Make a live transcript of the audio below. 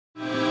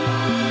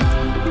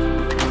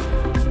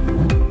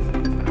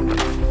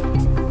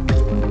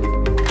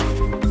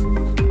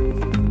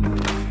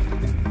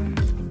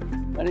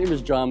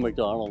John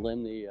McDonald.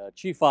 I'm the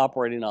Chief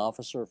Operating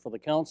Officer for the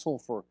Council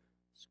for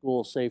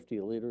School Safety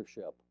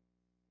Leadership.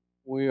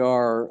 We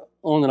are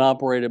owned and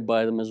operated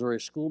by the Missouri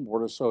School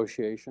Board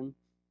Association,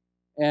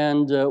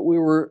 and we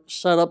were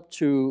set up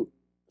to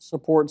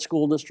support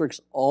school districts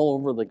all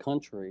over the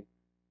country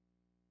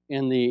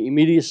in the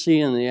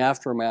immediacy and the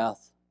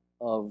aftermath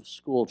of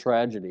school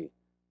tragedy.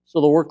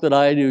 So the work that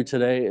I do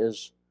today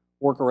is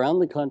work around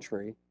the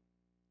country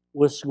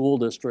with school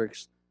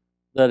districts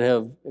that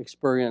have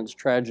experienced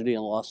tragedy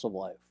and loss of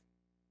life,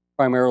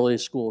 primarily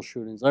school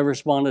shootings. I've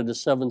responded to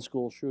 7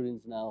 school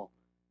shootings now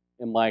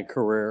in my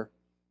career,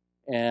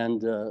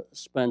 and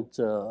spent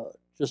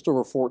just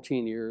over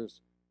 14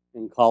 years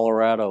in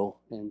Colorado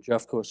in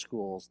Jeffco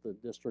Schools, the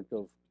district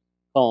of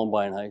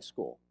Columbine High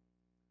School.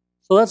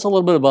 So that's a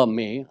little bit about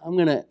me. I'm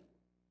going to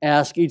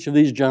ask each of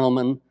these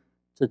gentlemen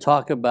to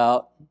talk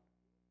about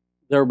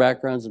their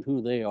backgrounds and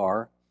who they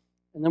are,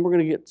 and then we're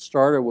going to get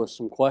started with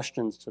some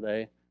questions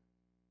today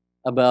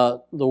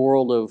about the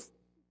world of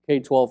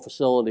K12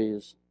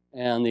 facilities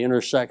and the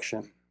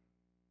intersection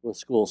with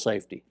school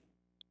safety.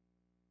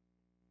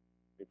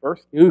 You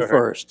first? You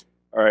first.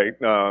 All right.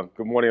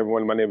 Good morning,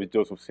 everyone. My name is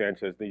Joseph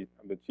Sanches.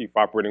 I'm the Chief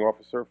Operating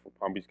Officer for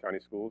Palm Beach County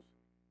Schools.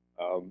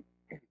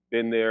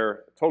 Been there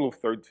a total of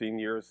 13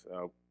 years.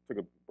 Took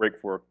a break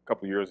for a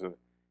couple of years to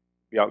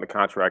be out in the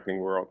contracting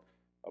world,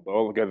 but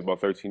altogether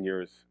about 13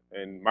 years.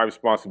 And my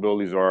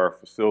responsibilities are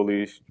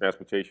facilities,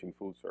 transportation,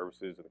 food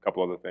services, and a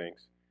couple other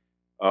things.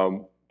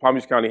 Palm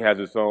Beach County has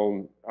its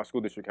own, our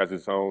school district has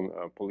its own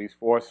police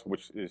force,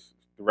 which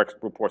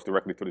reports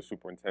directly to the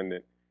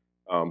superintendent.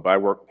 But I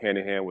work hand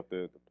in hand with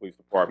the police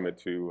department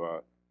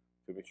to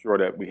ensure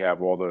that we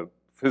have all the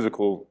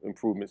physical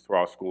improvements to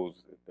our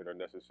schools that are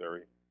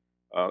necessary.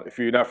 If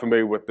you're not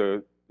familiar with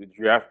the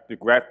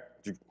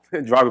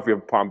geography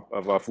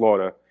of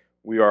Florida,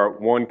 we are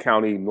one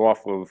county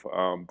north of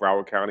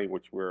Broward County,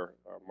 where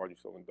Marjorie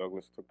Stoneman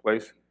Douglas took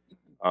place.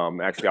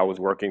 Actually, I was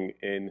working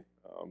in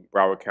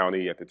Broward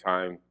County at the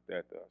time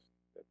that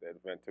that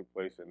event took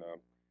place, and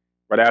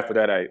right after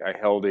that, I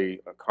held a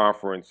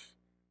conference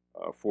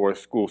for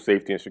school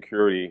safety and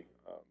security,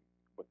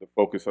 with the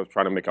focus of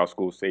trying to make our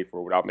schools safer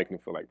without making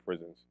them feel like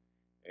prisons.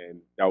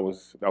 And that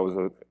was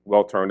a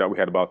well turned out. We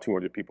had about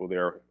 200 people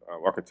there,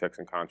 architects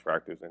and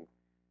contractors, and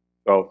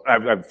so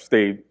I've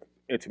stayed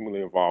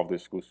intimately involved in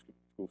school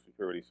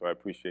security. So I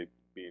appreciate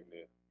being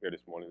here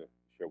this morning to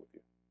share with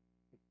you.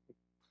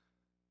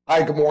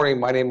 Hi, good morning.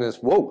 My name is,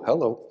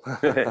 hello.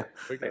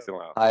 Nice and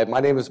loud. Hi, my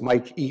name is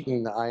Mike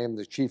Eaton. I am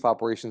the Chief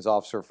Operations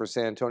Officer for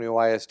San Antonio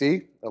ISD,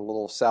 a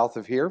little south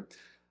of here.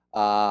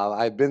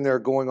 I've been there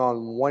going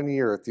on 1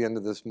 year at the end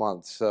of this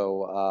month,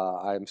 so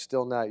I'm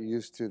still not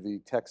used to the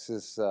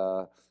Texas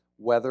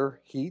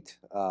weather, heat.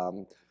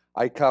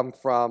 I come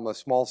from a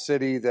small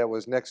city that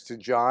was next to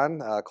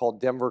John called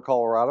Denver,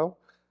 Colorado,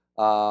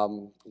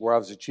 where I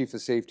was the Chief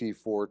of Safety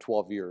for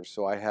 12 years.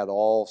 So I had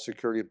all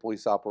security and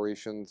police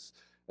operations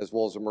as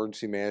well as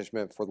emergency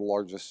management for the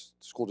largest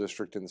school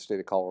district in the state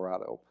of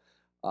Colorado.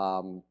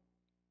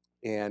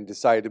 And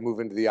decided to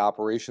move into the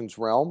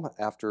realm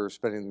after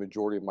spending the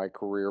majority of my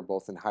career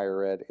both in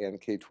higher ed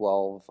and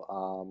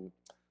K12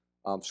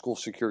 school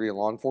security and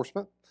law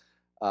enforcement.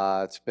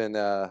 It's been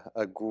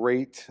a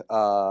great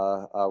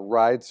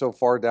ride so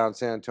far down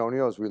San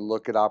Antonio as we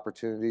look at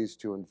opportunities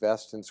to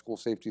invest in school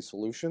safety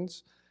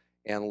solutions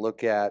and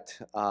look at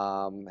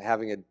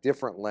having a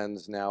different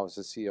lens now as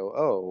a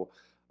COO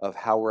of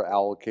how we're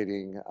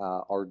allocating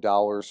our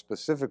dollars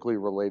specifically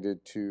related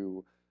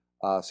to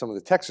some of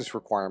the Texas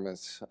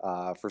requirements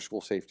for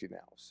school safety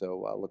now.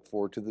 So I look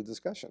forward to the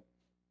discussion.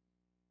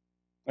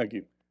 Thank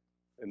you.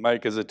 And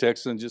Mike, as a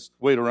Texan, just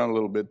wait around a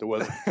little bit, the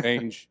weather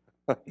change.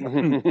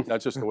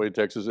 That's just the way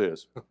Texas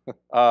is.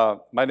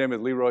 My name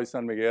is Leroy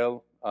San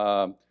Miguel.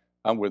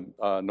 I'm with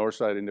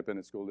Northside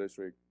Independent School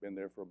District. Been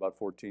there for about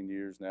 14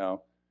 years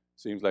now.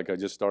 Seems like I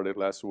just started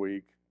last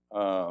week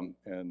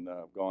and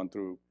gone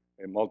through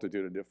a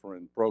multitude of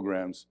different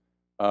programs.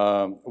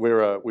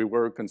 We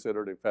were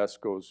considered a fast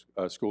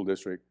school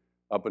district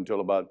up until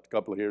about a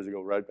couple of years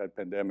ago, right at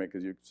pandemic,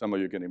 as some of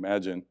you can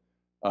imagine,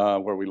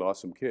 where we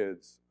lost some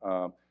kids.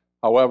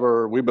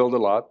 However, we build a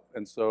lot,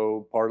 and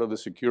so part of the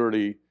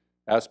security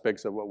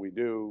aspects of what we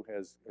do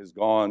has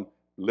gone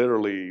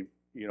literally,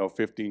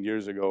 15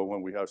 years ago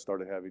when we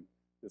started having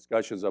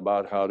discussions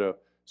about how to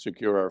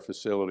secure our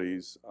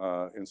facilities,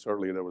 and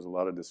certainly there was a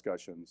lot of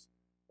discussions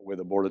with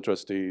the Board of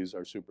Trustees,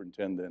 our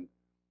superintendent.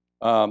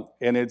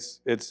 And it's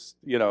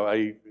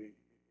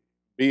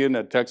being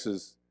a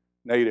Texas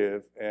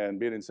native and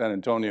being in San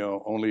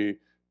Antonio, only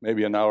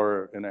maybe an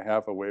hour and a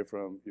half away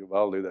from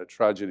Uvalde, that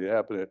tragedy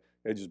happened,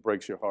 it just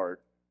breaks your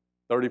heart.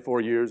 34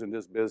 years in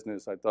this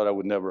business, I thought I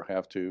would never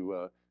have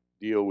to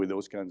deal with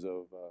those kinds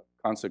of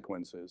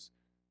consequences.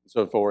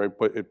 So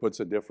it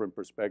puts a different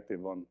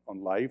perspective on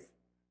life,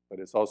 but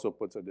it also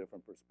puts a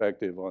different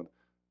perspective on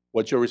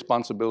what your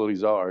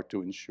responsibilities are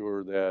to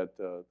ensure that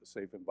the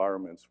safe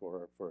environments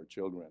for our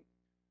children.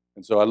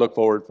 And so I look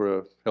forward for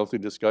a healthy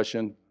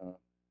discussion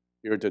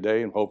here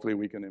today, and hopefully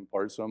we can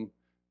impart some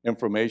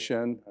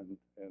information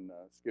and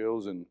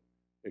skills and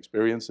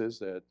experiences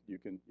that you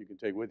can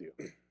take with you.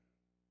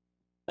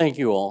 Thank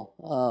you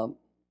all.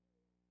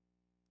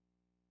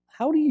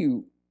 How do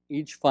you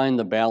each find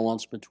the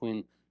balance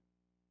between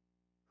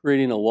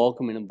creating a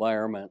welcoming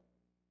environment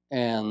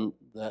and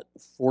that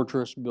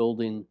fortress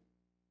building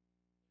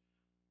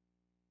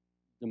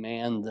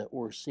demand that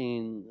we're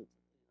seeing?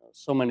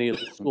 So many of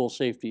the school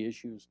safety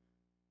issues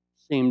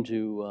seem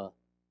to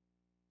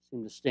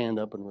stand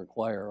up and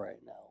require right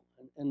now.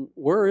 And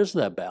where is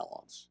that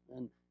balance?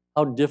 And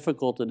how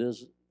difficult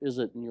is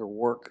it in your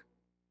work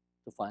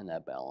to find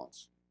that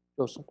balance?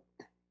 Joseph?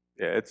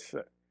 Yeah, it's.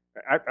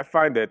 I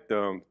find that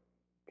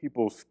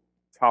people's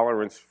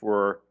tolerance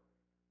for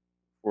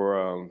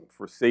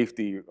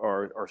safety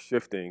are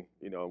shifting.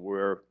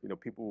 Where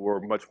people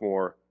were much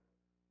more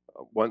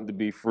wanting to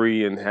be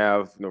free and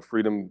have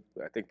freedom.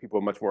 I think people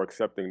are much more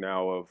accepting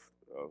now of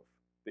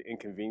the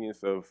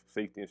inconvenience of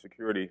safety and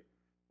security.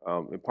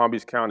 In Palm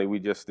Beach County, we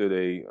just did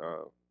a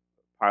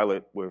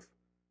pilot with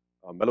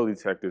metal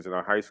detectors in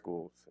our high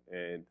schools,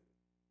 and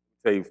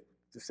the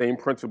same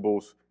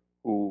principals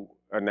who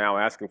are now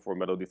asking for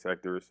metal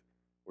detectors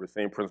were the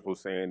same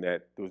principals saying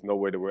that there was no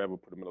way that we'll ever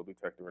put a metal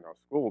detector in our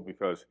school,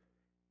 because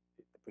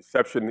the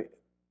perception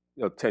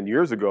 10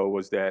 years ago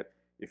was that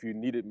if you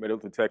needed metal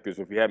detectors,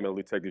 or if you had metal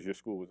detectors, your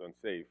school was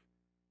unsafe.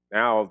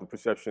 Now the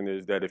perception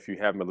is that if you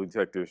have metal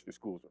detectors, the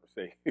schools are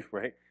safe,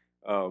 right?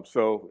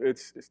 So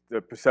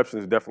the perception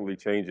is definitely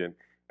changing.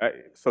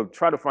 So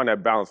try to find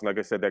that balance. And like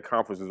I said, that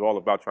conference is all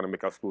about trying to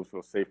make our schools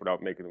feel safe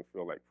without making them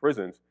feel like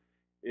prisons.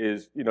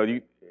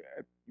 We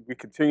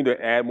continue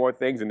to add more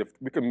things, and if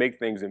we can make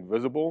things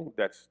invisible,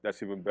 that's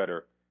even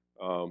better.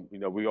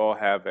 We all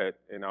have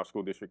in our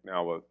school district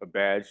now a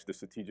badge, the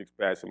strategic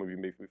badge. Some of you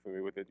may be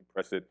familiar with it. You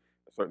press it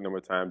a certain number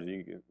of times,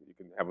 you can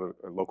have a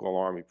local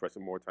alarm. You press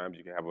it more times,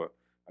 you can have a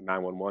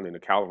 911, and the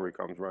cavalry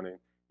comes running.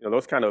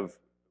 Those kind of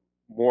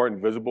more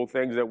invisible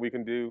things that we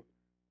can do,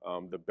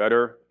 the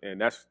better.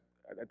 And I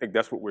think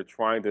that's what we're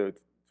trying to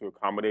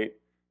accommodate.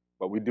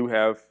 But we do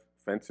have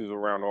fences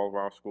around all of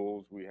our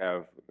schools. We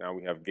have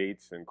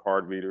gates and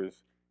card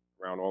readers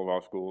around all of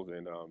our schools,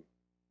 and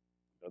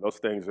those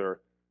things are.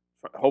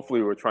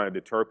 Hopefully, we're trying to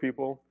deter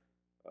people,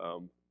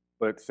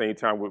 but at the same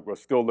time, we're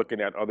still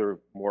looking at other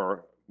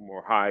more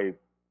higher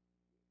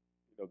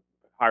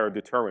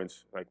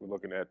deterrents. Like we're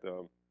looking at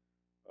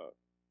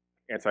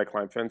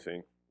anti-climb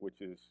fencing,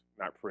 which is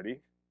not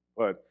pretty,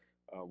 but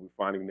we're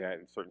finding that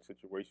in certain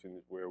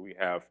situations where we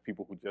have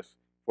people who just,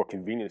 for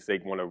convenience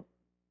sake, want to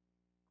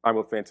climb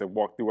a fence and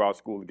walk through our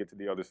school to get to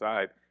the other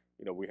side.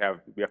 We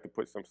have to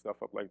put some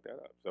stuff up like that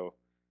up. So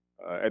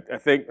I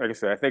think, like I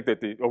said, I think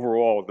that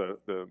overall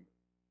the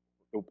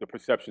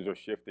perceptions are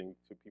shifting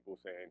to people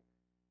saying,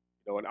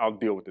 and I'll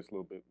deal with this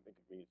little bit of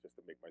inconvenience just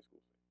to make my school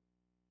safe.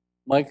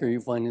 Mike, are you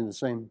finding the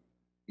same?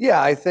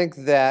 Yeah, I think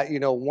that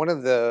one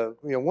of the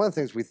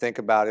things we think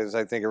about is,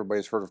 I think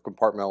everybody's heard of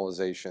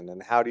compartmentalization,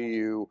 and how do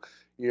you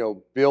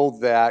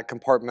build that,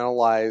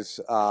 compartmentalize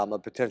a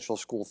potential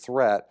school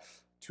threat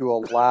to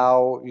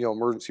allow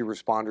emergency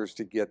responders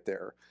to get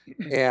there.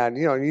 And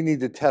you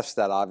need to test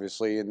that,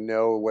 obviously, and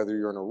know whether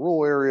you're in a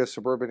rural area,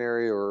 suburban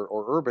area,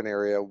 or urban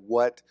area,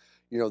 what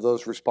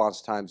those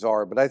response times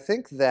are. But I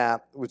think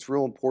that what's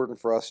real important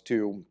for us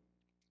to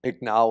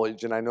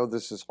acknowledge, and I know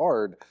this is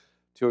hard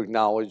to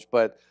acknowledge,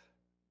 but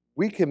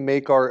we can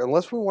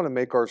unless we want to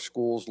make our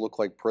schools look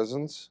like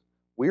prisons,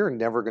 we are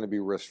never going to be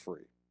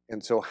risk-free.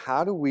 And so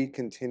how do we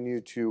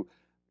continue to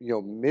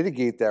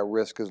mitigate that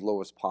risk as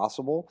low as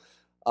possible?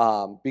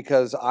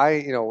 Because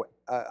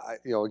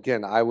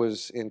again, I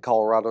was in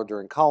Colorado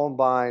during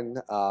Columbine.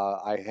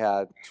 I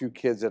had 2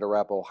 kids at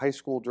Arapahoe High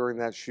School during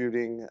that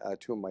shooting,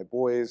 2 of my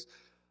boys.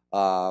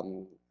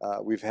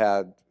 We've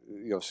had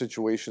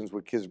situations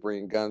with kids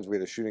bringing guns. We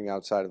had a shooting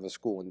outside of a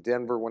school in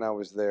Denver when I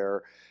was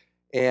there.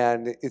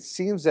 And it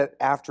seems that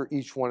after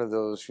each one of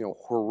those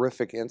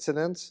horrific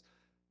incidents,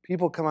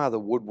 people come out of the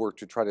woodwork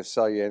to try to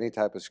sell you any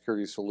type of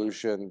security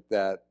solution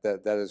that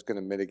is going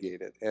to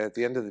mitigate it. And at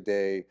the end of the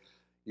day,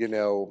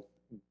 a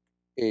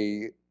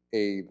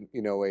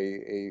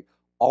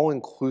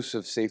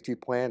all-inclusive safety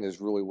plan is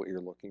really what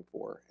you're looking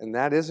for. And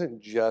that isn't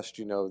just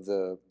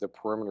the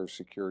perimeter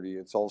security.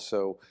 It's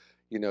also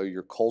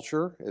your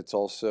culture. It's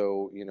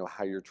also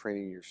how you're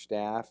training your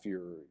staff,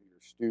 your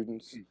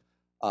students.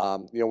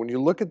 When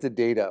you look at the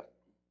data,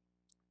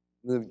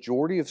 the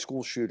majority of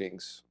school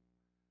shootings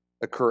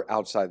occur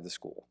outside the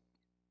school,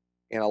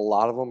 and a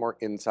lot of them are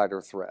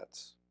insider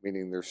threats,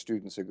 meaning there's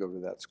students that go to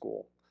that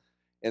school.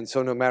 And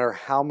so no matter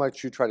how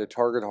much you try to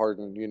target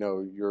harden,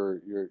 your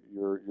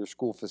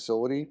school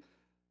facility,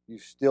 you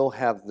still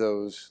have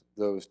those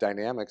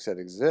dynamics that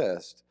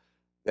exist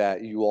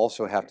that you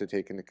also have to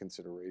take into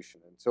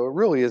consideration. And so it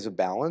really is a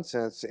balance,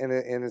 and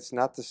it's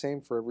not the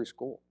same for every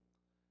school.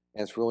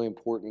 And it's really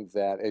important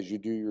that as you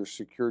do your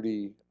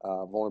security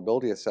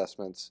vulnerability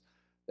assessments,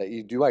 that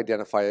you do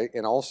identify it,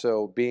 and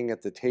also being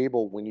at the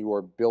table when you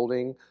are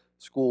building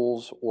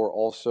schools or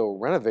also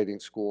renovating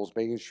schools,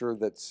 making sure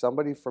that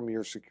somebody from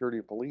your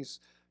security police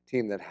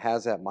team that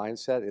has that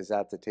mindset is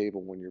at the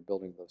table when you're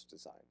building those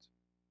designs.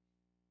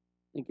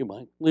 Thank you,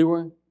 Mike.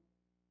 Leroy?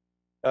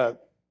 I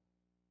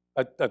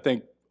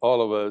think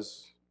all of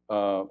us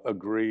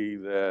agree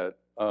that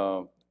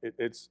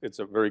it's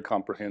a very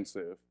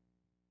comprehensive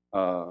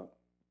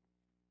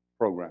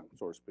program,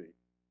 so to speak.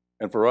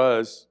 And for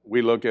us,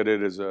 we look at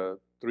it as a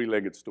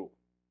three-legged stool: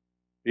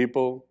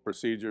 people,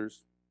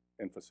 procedures,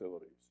 and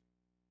facilities.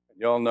 And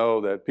y'all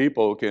know that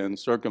people can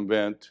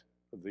circumvent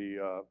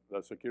the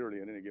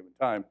security at any given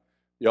time.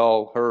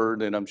 Y'all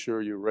heard, and I'm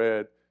sure you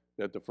read,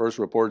 that the first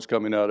reports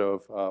coming out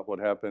of what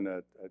happened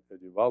at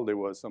Uvalde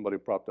was somebody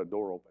propped a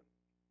door open.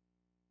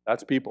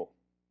 That's people.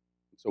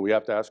 So we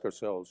have to ask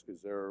ourselves,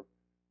 is there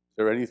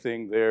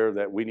anything there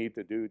that we need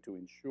to do to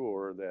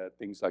ensure that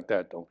things like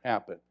that don't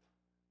happen?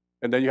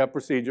 And then you have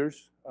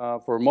procedures.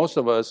 For most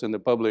of us in the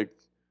public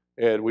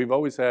ed, we've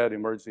always had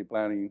emergency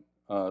planning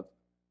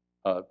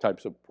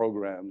types of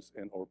programs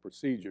or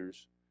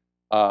procedures.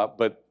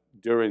 But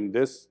during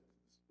this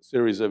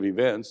series of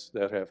events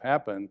that have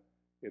happened,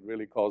 it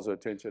really calls the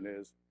attention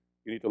is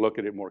you need to look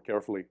at it more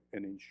carefully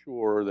and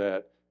ensure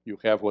that you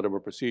have whatever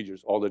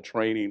procedures, all the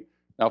training.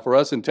 Now for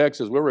us in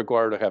Texas, we're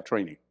required to have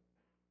training.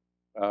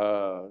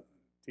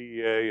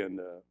 TEA and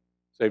the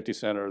Safety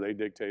Center, they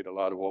dictate a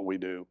lot of what we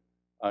do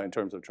in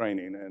terms of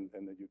training. And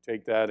then you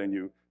take that and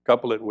you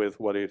couple it with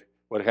what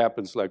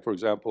happens, like for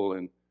example,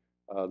 in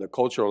the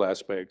cultural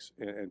aspects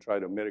and try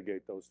to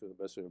mitigate those to the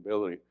best of your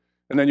ability.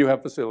 And then you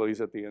have facilities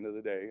at the end of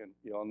the day. And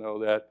you all know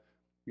that,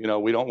 you know,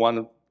 we don't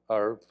want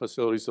our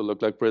facilities to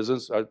look like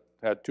prisons. I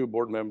had 2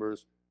 board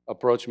members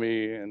approach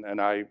me and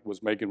I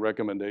was making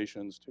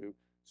recommendations to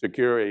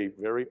secure a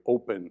very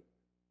open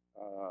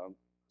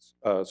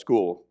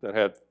school that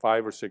had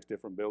 5 or 6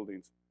 different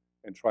buildings.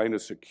 And trying to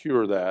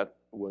secure that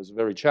was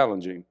very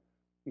challenging.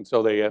 And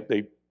so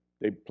they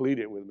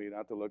pleaded with me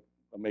not to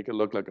make it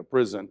look like a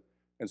prison.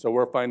 And so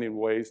we're finding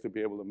ways to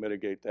be able to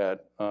mitigate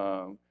that,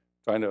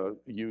 trying to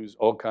use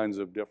all kinds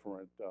of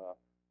different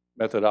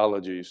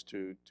methodologies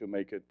to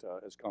make it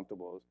as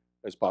comfortable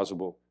as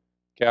possible.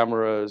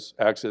 Cameras,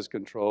 access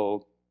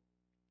control,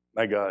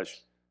 my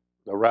gosh,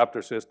 the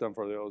Raptor system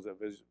for those that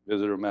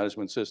visitor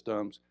management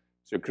systems,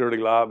 security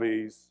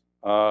lobbies,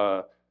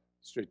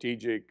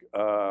 strategic,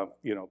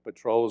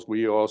 patrols.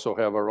 We also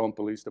have our own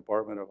police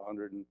department of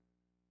 100 and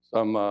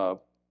some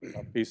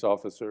peace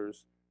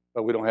officers,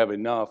 but we don't have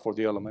enough for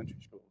the elementary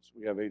schools.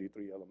 We have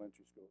 83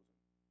 elementary schools.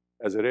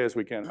 As it is,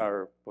 we can't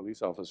hire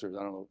police officers.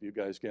 I don't know if you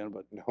guys can,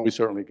 but we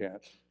certainly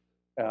can't.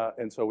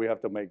 And so we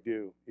have to make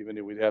do, even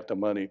if we have the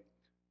money.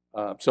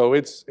 So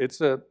it's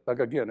a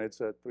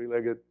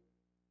 3-legged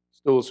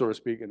stool, so to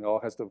speak, and it all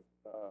has to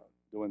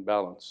be in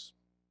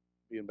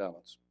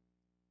balance.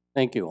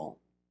 Thank you all.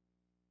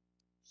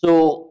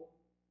 So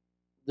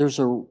there's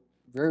a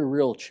very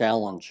real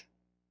challenge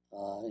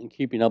in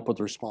keeping up with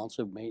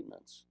responsive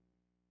maintenance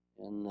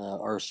in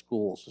our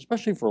schools,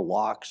 especially for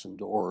locks and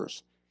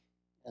doors.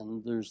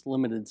 And there's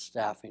limited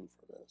staffing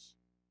for this.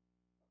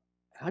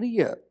 How do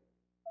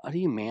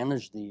you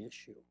manage the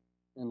issue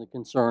and the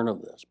concern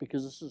of this?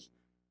 Because this is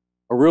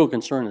a real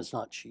concern. It's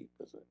not cheap,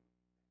 is it?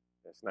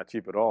 It's not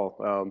cheap at all.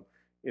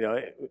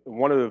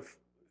 One of the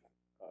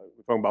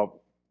we're talking about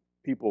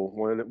people.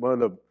 One of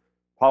the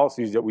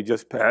policies that we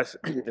just passed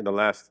in the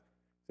last,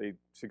 say,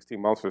 16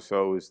 months or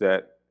so is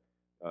that,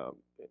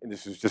 and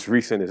this is just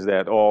recent, is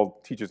that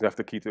all teachers have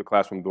to keep their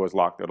classroom doors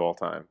locked at all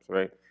times,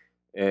 right?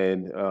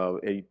 And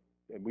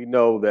we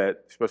know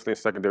that, especially in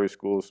secondary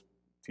schools,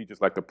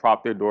 teachers like to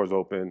prop their doors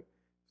open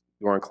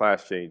during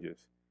class changes,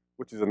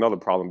 which is another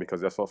problem because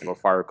that's also a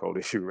fire code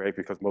issue, right?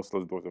 Because most of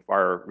those doors are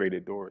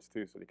fire-rated doors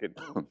too, so they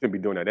shouldn't be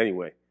doing that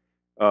anyway.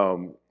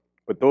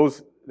 But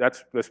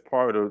that's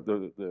part of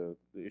the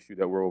issue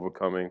that we're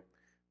overcoming.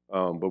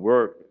 But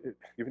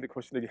give me the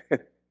question again.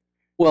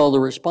 Well, the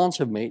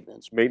responsive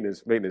maintenance.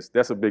 Maintenance.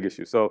 That's a big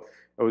issue. So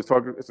I was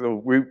talking.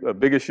 So a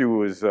big issue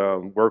was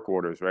work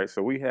orders, right?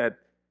 So we have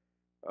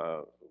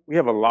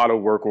a lot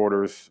of work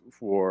orders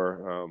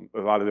for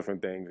a lot of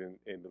different things,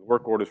 and the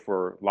work orders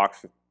for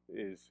locks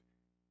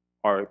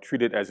are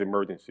treated as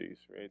emergencies,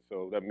 right?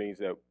 So that means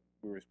that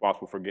we're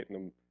responsible for getting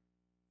them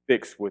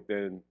fixed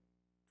within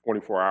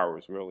 24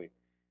 hours, really.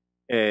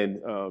 And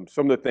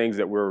some of the things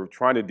that we're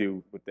trying to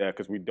do with that,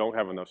 because we don't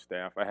have enough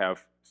staff, I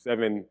have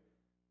 7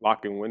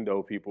 lock and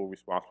window people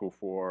responsible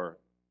for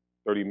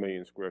 30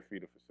 million square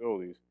feet of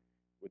facilities,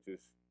 which is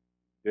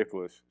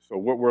ridiculous. So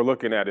what we're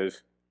looking at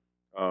is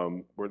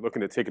we're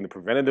looking at taking the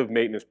preventative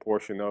maintenance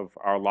portion of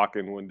our lock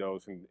and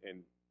windows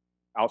and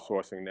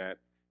outsourcing that.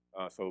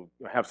 So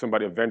have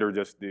a vendor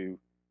just do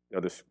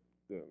the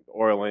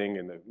oiling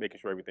and making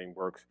sure everything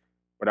works.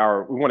 But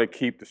we want to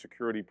keep the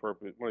security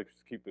purpose, we want to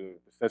keep the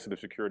sensitive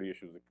security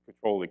issues, the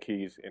control the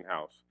keys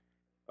in-house.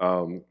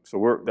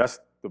 So that's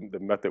the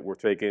method we're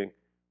taking.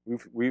 And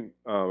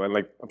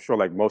I'm sure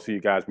like most of you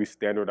guys, we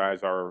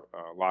standardize our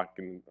lock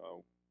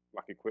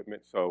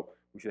equipment, so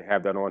we should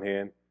have that on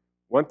hand.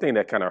 One thing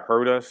that kind of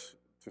hurt us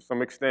to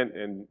some extent,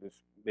 and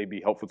this may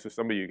be helpful to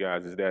some of you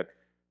guys, is that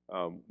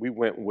we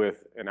went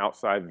with an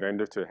outside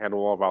vendor to handle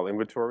all of our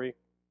inventory.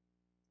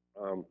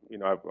 You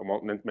know, I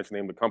won't mention the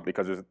name of the company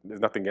because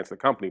there's nothing against the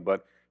company,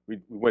 but we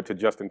went to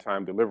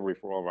just-in-time delivery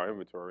for all of our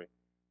inventory.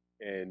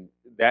 And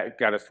that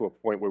got us to a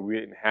point where we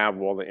didn't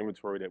have all the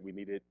inventory that we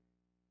needed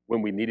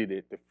when we needed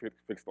it to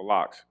fix the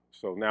locks.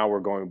 So now we're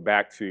going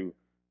back to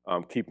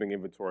keeping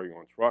inventory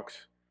on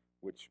trucks,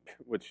 which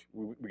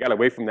we got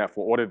away from that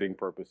for auditing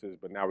purposes,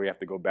 but now we have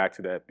to go back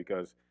to that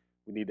because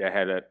we need to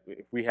have that.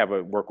 If we have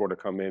a work order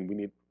come in,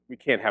 we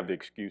can't have the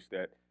excuse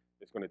that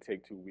it's going to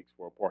take 2 weeks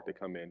for a part to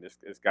come in.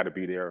 It's got to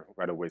be there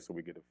right away so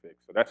we get it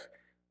fixed. So that's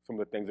some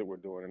of the things that we're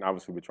doing, and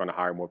obviously we're trying to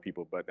hire more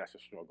people, but that's a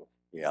struggle.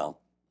 Yeah.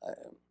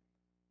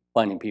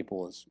 Finding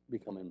people is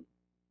becoming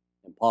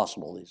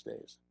impossible these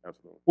days.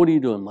 Absolutely. What are you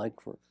doing, Mike,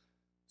 for?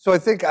 So I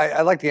think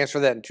I'd like to answer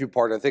that in two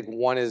parts. I think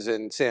one is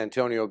in San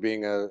Antonio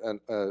being an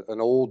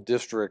old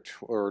district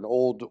or an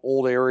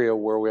old area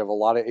where we have a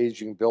lot of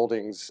aging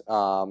buildings.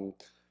 You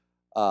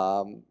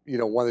know,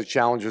 one of the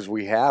challenges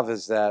we have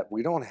is that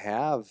we don't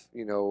have,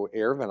 you know,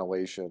 air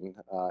ventilation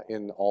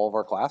in all of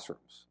our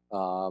classrooms.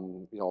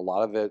 You know, a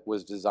lot of it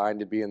was designed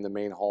to be in the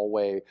main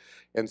hallway,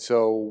 and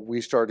so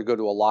we started to go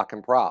to a lock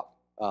and prop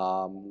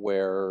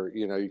where,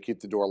 you know, you keep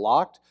the door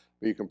locked,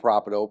 but you can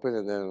prop it open,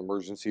 and then an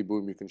emergency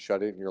boom, you can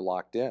shut it, and you're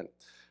locked in.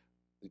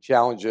 The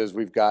challenge is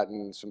we've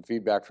gotten some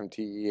feedback from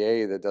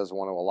TEA that doesn't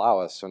want to allow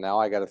us. So now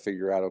I got to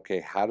figure out,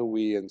 okay, how do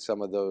we, in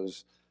some of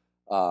those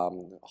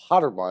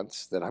hotter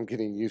months that I'm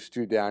getting used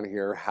to down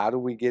here, how do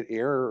we get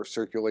air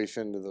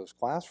circulation into those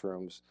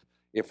classrooms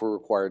if we're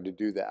required to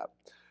do that?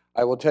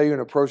 I will tell you an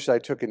approach that I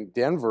took in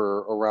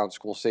Denver around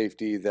school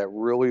safety that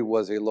really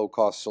was a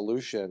low-cost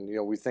solution. You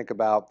know, we think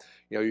about,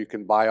 you know, you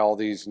can buy all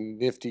these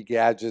nifty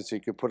gadgets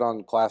you can put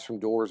on classroom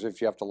doors if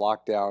you have to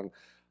lock down.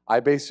 I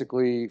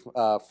basically,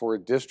 for a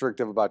district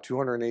of about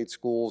 208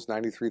 schools,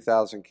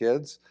 93,000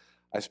 kids,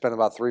 I spent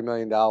about $3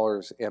 million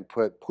and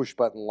put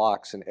push-button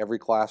locks in every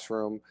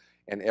classroom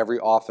and every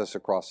office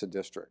across the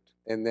district.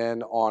 And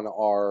then on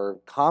our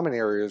common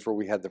areas where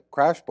we had the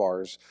crash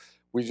bars,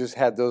 we just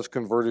had those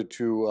converted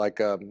to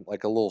like a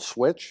little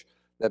switch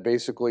that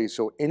basically,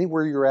 so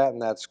anywhere you're at in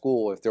that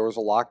school, if there was a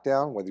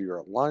lockdown, whether you're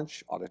at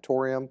lunch,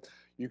 auditorium,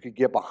 you could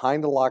get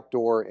behind a locked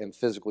door and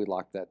physically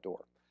lock that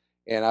door.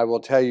 And I will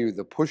tell you,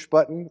 the push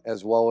button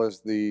as well as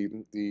the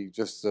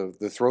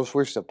throw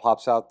switch that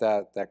pops out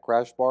that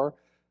crash bar,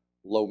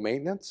 low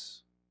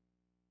maintenance,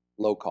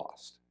 low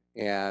cost.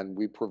 And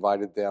we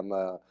provided them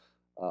a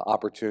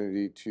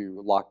opportunity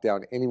to lock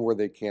down anywhere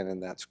they can in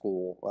that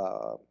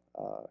school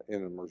in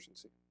an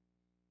emergency.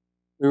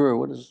 Leroy,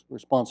 what does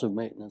responsive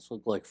maintenance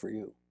look like for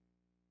you?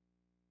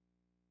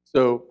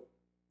 So,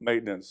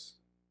 maintenance,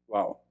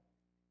 wow.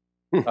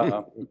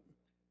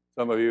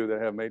 Some of you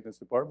that have maintenance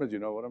departments, you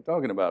know what I'm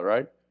talking about,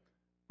 right?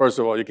 First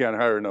of all, you can't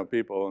hire enough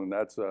people, and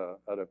that's out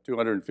of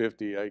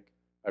 250,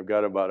 I've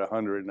got about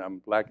 100, and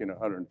I'm lacking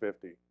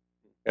 150.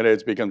 And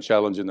it's become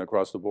challenging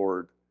across the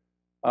board.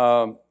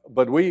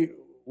 But we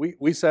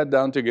sat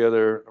down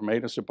together, our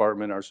maintenance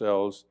department,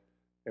 ourselves,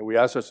 and we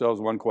asked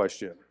ourselves one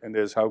question, and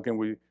is how can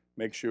we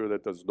make sure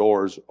that those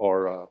doors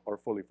are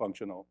fully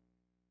functional?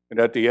 And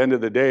at the end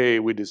of the day,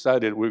 we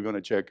decided we were going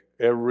to check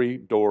every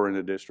door in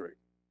the district.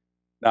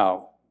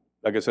 Now,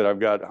 like I said,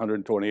 I've got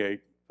 128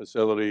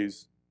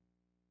 facilities,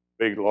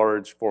 big,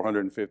 large,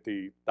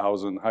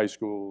 450,000 high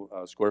school,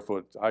 square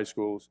foot high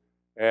schools,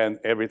 and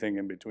everything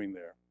in between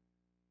there.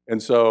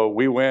 And so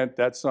we went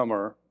that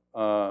summer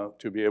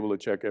to be able to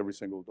check every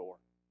single door.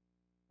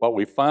 What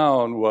we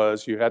found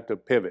was you had to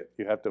pivot.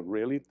 You had to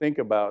really think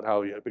about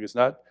how you, because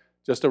not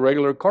just a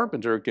regular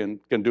carpenter can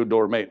do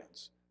door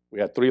maintenance. We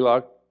had three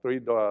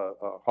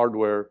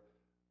hardware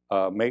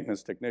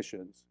maintenance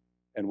technicians.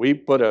 And we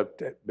put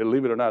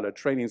believe it or not, a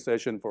training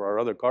session for our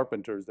other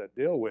carpenters that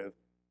deal with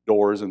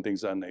doors and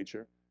things of that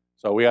nature.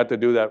 So we had to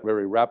do that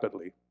very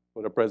rapidly.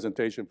 Put a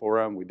presentation for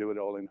them. We do it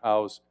all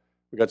in-house.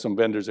 We got some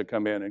vendors that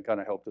come in and kind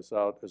of helped us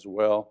out as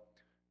well.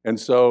 And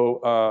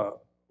so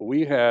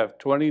we have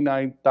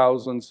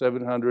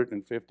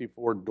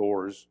 29,754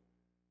 doors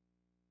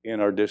in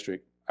our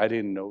district. I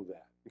didn't know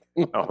that.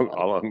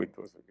 All on me.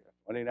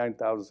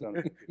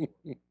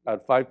 29,754.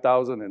 About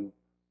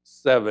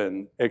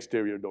 5,007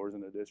 exterior doors in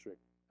the district.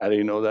 I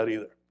didn't know that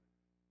either.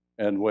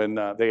 And when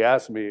they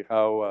asked me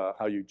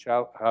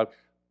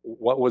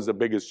what was the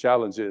biggest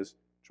challenge is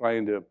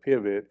trying to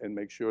pivot and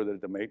make sure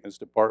that the maintenance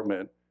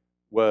department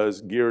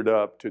was geared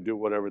up to do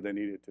whatever they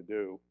needed to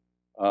do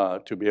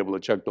to be able to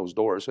check those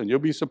doors. And you'll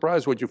be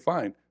surprised what you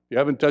find. If you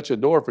haven't touched a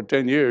door for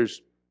 10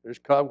 years, there's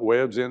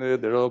cobwebs in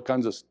it, there's all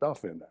kinds of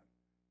stuff in there.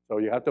 So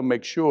you have to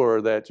make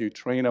sure that you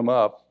train them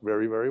up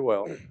very, very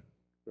well,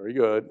 very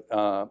good,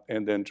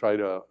 and then try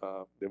to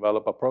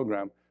develop a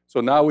program.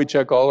 So now we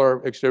check all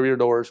our exterior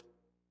doors,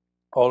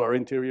 all our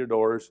interior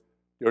doors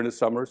during the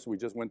summers. We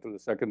just went through the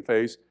second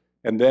phase.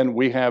 And then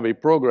we have a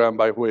program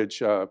by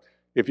which,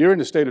 if you're in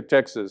the state of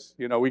Texas,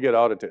 you know, we get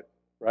audited,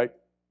 right?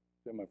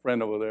 My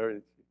friend over there,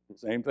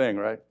 same thing,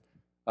 right?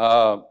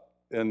 That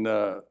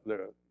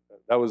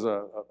was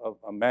a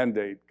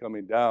mandate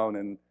coming down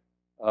and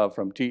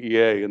from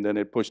TEA, and then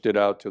it pushed it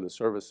out to the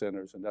service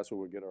centers, and that's where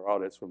we get our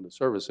audits from the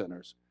service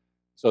centers.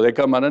 So they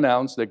come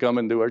unannounced, they come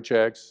and do our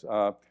checks,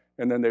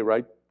 and then they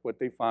write what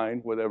they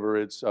find, whether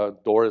it's a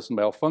door is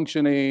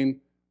malfunctioning,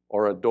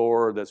 or a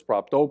door that's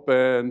propped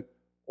open,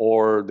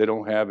 or they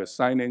don't have a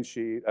sign-in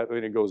sheet. I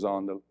mean, it goes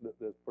on, the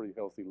pretty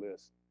healthy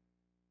list.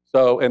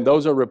 So, and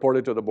those are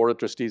reported to the Board of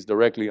Trustees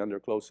directly under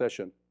closed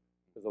session.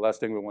 Because the last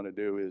thing we want to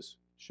do is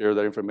share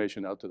that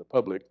information out to the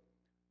public.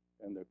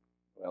 And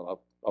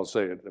well, I'll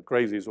say it, the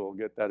crazies will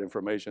get that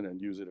information and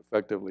use it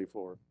effectively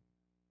for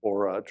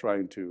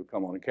trying to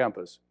come on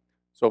campus.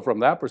 So from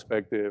that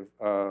perspective,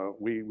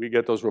 we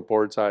get those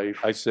reports.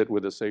 I sit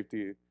with the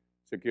safety,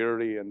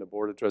 security, and the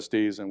Board of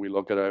Trustees, and we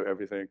look at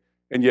everything.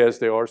 And yes,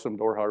 there are some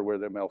door hardware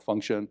that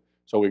malfunction,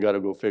 so we got to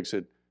go fix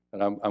it.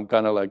 And I'm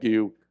kind of like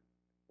you.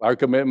 Our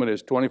commitment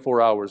is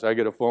 24 hours. I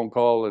get a phone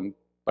call, and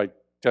by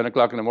 10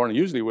 o'clock in the morning,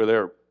 usually we're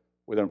there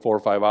within 4 or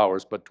 5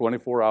 hours, but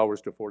 24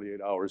 hours to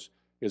 48 hours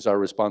is our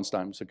response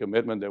time. It's a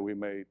commitment that we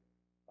made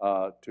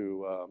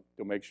to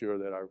make sure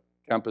that our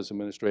campus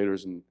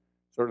administrators and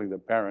certainly the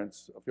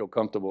parents feel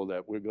comfortable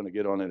that we're going to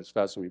get on it as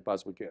fast as we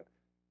possibly can.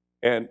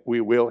 And we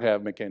will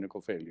have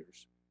mechanical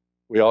failures.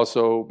 We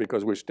also,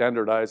 because we're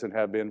standardized and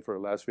have been for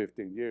the last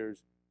 15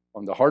 years,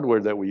 on the hardware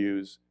that we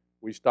use,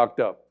 we stocked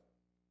up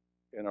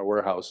in our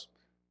warehouse.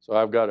 So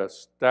I've got a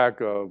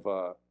stack of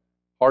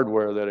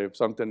hardware that if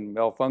something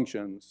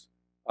malfunctions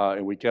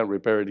and we can't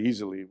repair it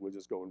easily, we'll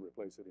just go and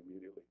replace it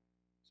immediately.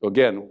 So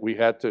again, we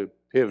had to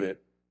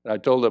pivot. And I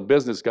told the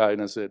business guy,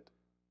 and I said,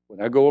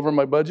 when I go over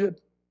my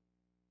budget,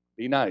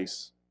 be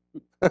nice,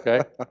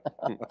 okay?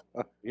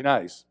 Be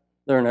nice.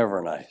 They're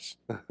never nice.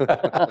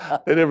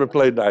 They never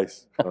played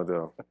nice. No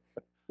doubt.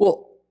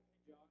 Well,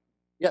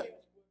 yeah,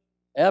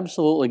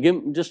 absolutely.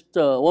 Give just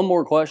one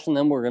more question,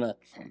 then we're gonna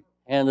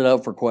hand it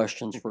out for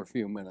questions for a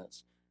few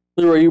minutes.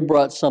 Leroy, you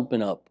brought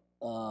something up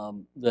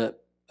that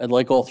I'd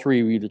like all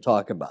three of you to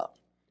talk about,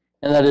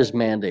 and that is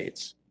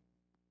mandates.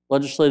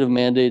 Legislative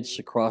mandates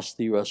across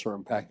the U.S. are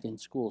impacting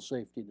school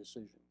safety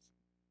decisions.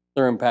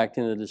 They're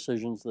impacting the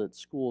decisions that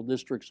school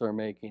districts are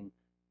making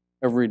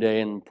every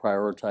day and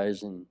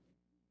prioritizing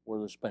where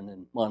they're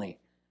spending money.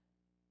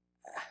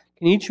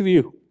 Can each of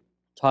you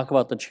talk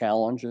about the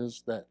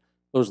challenges that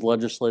those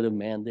legislative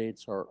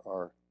mandates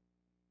are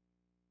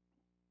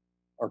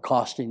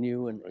costing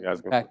you and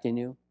impacting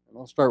you? And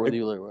I'll start with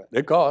you, Leroy.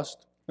 They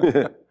cost,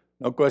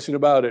 no question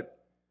about it.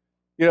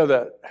 You know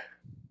that,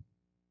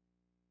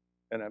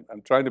 and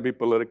I'm trying to be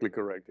politically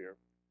correct here.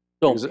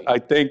 Don't Because be.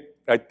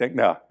 I think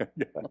no,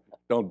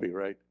 don't be,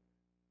 right.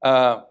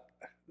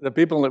 The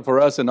people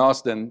for us in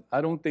Austin, I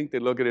don't think they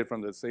look at it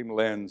from the same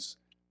lens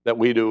that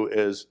we do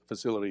as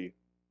facility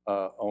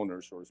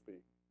owners, so to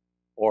speak,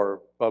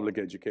 or public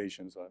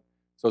education.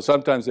 So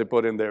sometimes they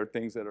put in there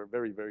things that are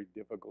very, very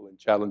difficult and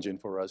challenging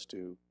for us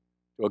to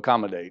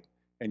accommodate.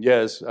 And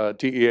yes,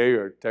 TEA,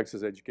 or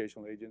Texas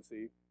Educational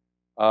Agency,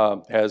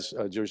 has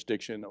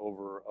jurisdiction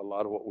over a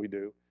lot of what we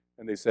do.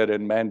 And they set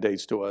in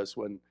mandates to us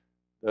when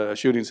the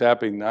shootings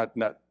happened.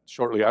 Not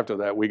shortly after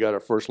that, we got our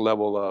first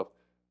level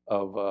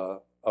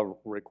of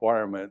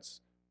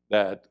requirements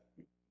that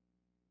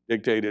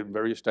dictated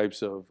various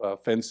types of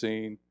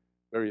fencing,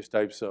 various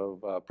types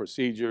of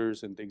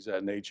procedures, and things of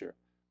that nature.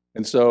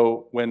 And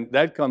so when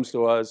that comes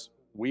to us,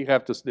 we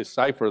have to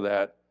decipher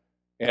that.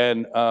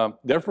 And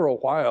there for a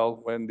while,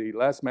 when the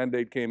last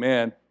mandate came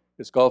in,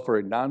 it's called for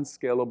a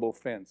non-scalable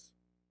fence.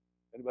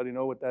 Anybody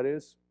know what that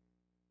is?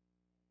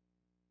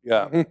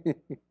 Yeah.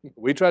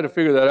 We tried to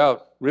figure that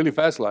out really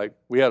fast. Like,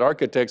 we had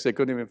architects that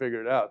couldn't even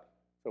figure it out.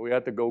 So we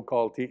had to go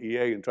call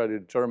TEA and try to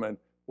determine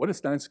what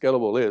a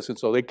non-scalable is. And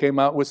so they came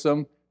out with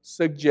some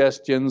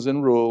suggestions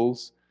and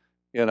rules,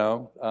 you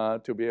know,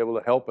 to be able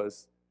to help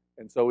us.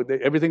 And so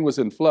everything was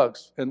in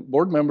flux. And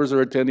board members are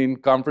attending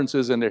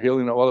conferences and they're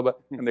hearing all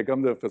about, and they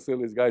come to the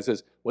facilities guy and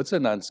says, what's a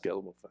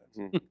non-scalable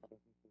fence?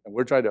 And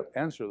we're trying to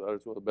answer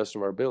that to the best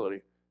of our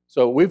ability.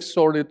 So we've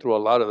sorted through a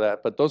lot of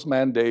that, but those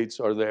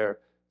mandates are there.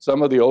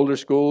 Some of the older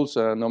schools,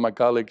 I know my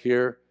colleague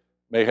here,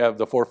 may have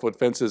the 4-foot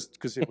fences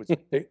because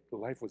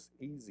life was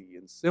easy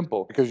and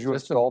simple. Because you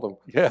installed them.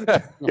 Yeah,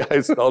 I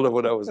installed them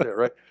when I was there,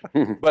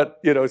 right?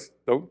 But, you know,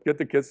 don't get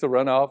the kids to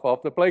run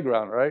off the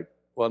playground, right?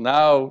 Well,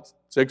 now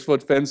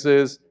 6-foot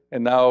fences,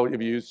 and now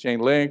if you use chain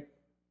link,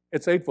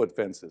 it's 8-foot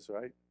fences,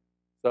 right?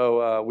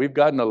 So we've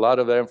gotten a lot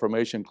of that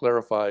information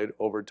clarified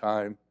over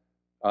time,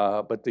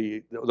 but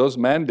those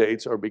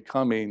mandates are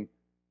becoming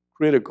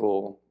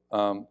critical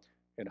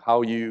in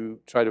how you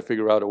try to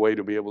figure out a way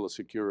to be able to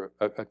secure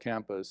a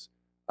campus,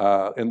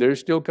 and they're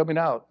still coming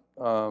out,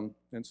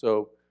 and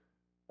so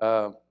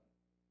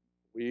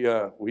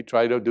we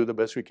try to do the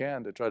best we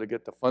can to try to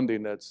get the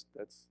funding that's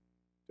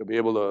to be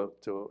able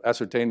to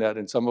ascertain that,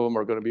 and some of them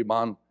are going to be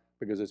bond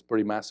because it's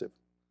pretty massive.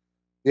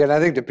 Yeah, and I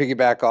think to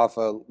piggyback off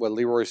of what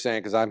Leroy's saying,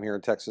 because I'm here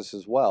in Texas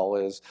as well,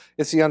 is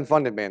it's the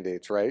unfunded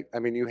mandates, right? I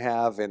mean, you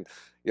have, and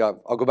yeah,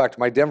 I'll go back to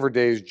my Denver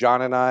days.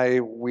 John and I,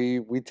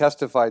 we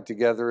testified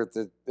together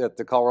at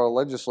the Colorado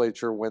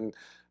legislature when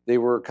they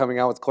were coming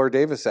out with Claire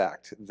Davis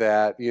Act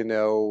that, you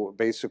know,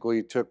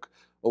 basically took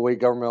away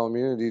governmental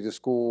immunity to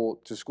school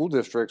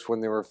districts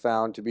when they were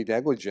found to be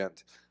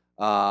negligent.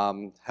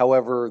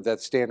 However,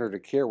 that standard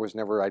of care was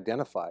never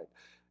identified.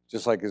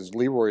 Just like as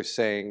Leroy's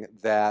saying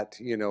that,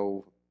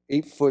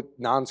 8-foot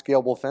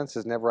non-scalable fence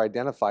is never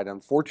identified.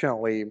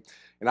 Unfortunately,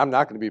 and I'm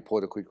not going to be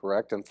politically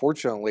correct,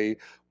 unfortunately,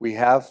 we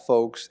have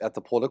folks at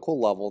the political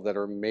level that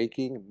are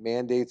making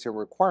mandates and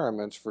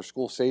requirements for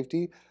school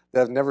safety that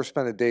have never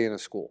spent a day in a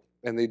school.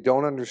 And they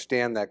don't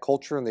understand that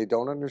culture, and they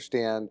don't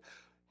understand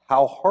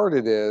how hard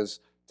it is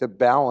to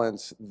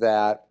balance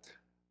that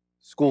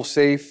school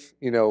safe,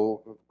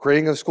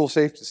 creating a school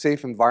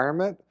safe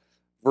environment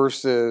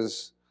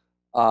versus,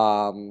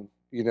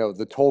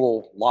 the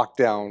total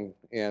lockdown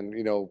and,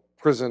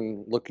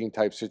 prison looking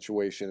type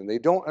situation. And they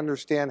don't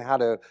understand how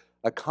to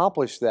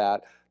accomplish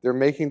that. They're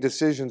making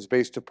decisions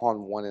based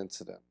upon one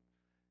incident.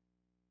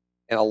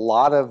 And a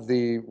lot of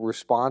the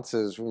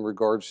responses in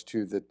regards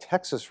to the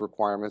Texas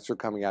requirements are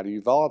coming out of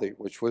Uvalde,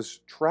 which was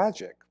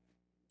tragic.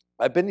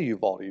 I've been to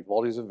Uvalde.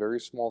 Uvalde is a very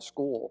small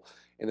school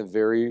in a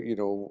very,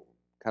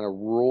 kind of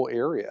rural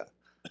area.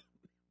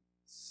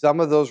 Some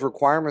of those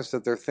requirements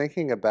that they're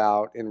thinking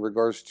about in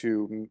regards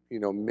to,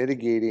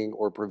 mitigating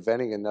or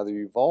preventing another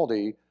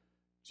Uvalde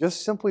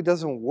just simply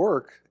doesn't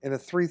work in a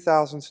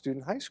 3,000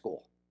 student high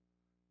school.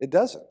 It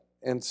doesn't.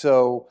 And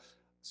so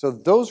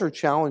those are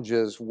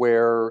challenges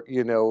where,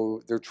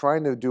 they're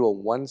trying to do a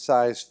one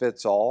size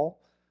fits all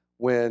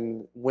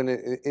when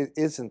it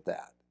isn't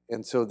that.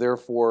 And so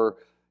therefore,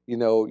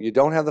 you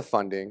don't have the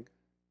funding.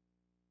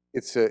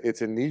 It's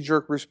a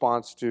knee-jerk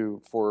response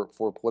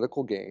for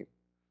political gain.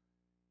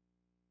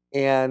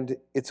 And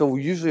it's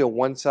usually a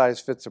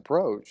one-size-fits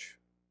approach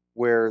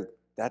where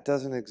that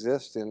doesn't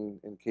exist in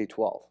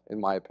K-12, in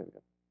my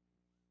opinion.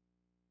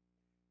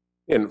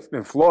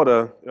 In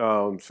Florida,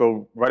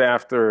 so right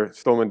after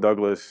Stoneman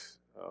Douglas,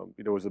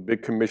 there was a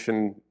big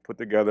commission put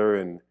together,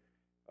 and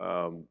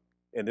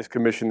this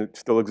commission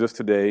still exists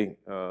today,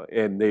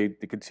 and they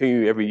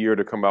continue every year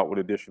to come out with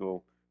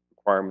additional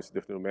requirements,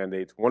 additional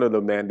mandates. One of the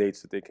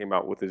mandates that they came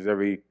out with is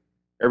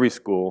every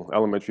school,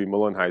 elementary,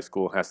 middle, and high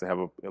school, has to have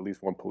at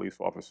least one police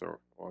officer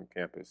on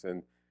campus,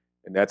 and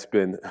that's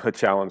been a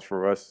challenge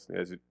for us.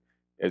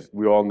 As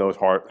we all know, it's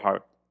hard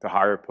to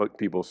hire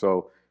people.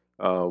 So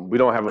we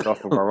don't have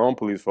enough of our own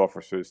police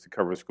officers to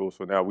cover schools.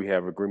 So now we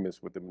have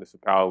agreements with the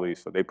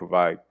municipalities, so they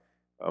provide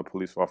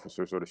police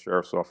officers, or the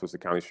sheriff's office, the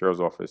county sheriff's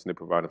office, and they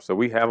provide them. So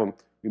we have them.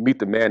 We meet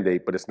the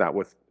mandate, but it's not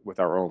with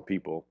our own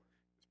people.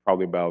 It's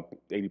probably about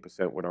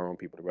 80% with our own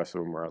people. The rest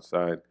of them are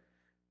outside.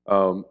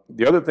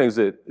 The other things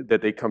that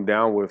they come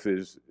down with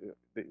is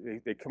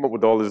they come up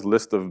with all this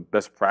list of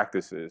best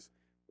practices,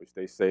 which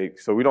they say,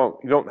 so you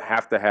don't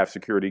have to have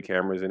security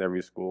cameras in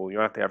every school. You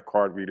don't have to have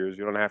card readers.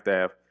 You don't have to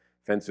have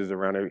fences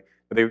around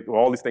but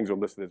all these things are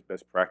listed as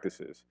best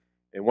practices.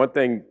 And one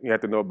thing you have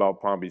to know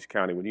about Palm Beach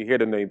County, when you hear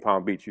the name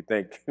Palm Beach, you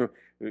think,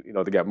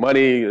 they got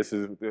money. This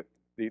is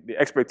the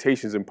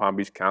expectations in Palm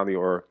Beach County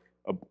are,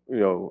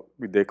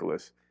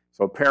 ridiculous.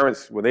 So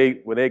parents, when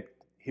they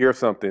hear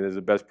something as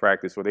a best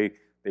practice, or they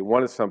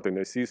wanted something,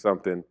 they see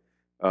something,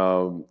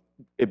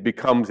 it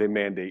becomes a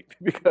mandate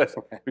because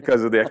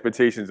of the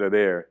expectations are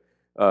there.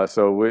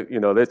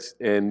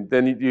 And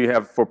then you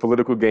have, for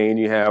political gain,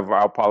 you have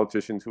our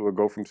politicians who will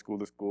go from school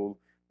to school.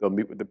 They'll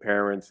meet with the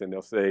parents and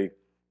they'll say,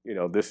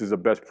 this is a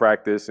best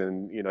practice,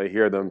 and you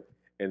hear them,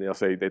 and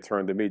they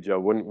turn to me, Joe,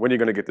 when are you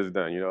going to get this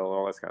done?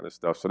 All that kind of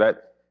stuff. So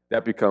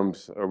that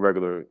becomes a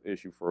regular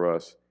issue for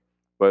us.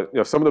 But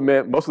most of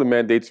the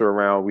mandates are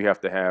around. We have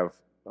to have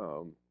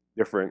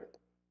different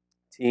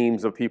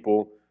teams of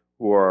people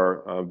who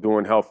are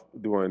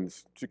doing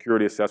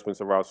security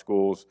assessments of our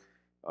schools.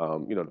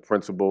 The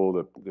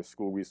principal, the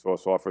school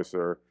resource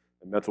officer,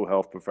 the mental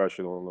health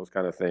professional, and those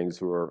kind of things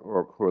who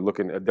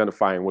are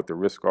identifying what the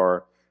risks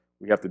are.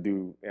 We have to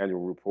do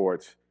annual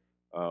reports.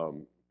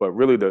 But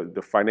really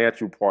the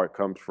financial part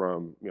comes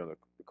from, the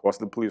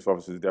cost of the police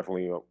officers is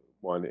definitely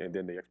one, and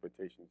then the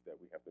expectations that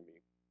we have to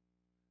meet.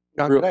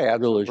 John, can I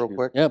add something real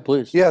quick? Yeah,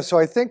 please. Yeah, so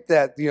I think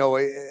that,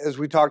 as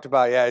we talked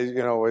about,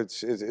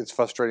 it's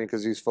frustrating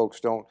because these folks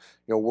don't,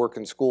 work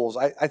in schools.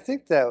 I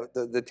think that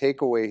the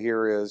takeaway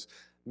here is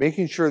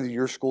making sure that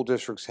your school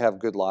districts have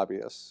good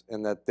lobbyists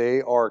and that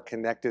they are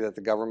connected at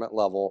the government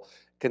level,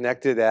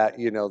 connected at,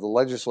 the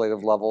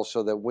legislative level,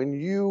 so that when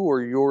you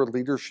or your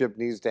leadership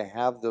needs to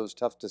have those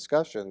tough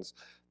discussions,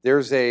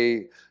 there's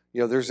a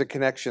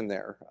connection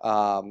there.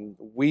 And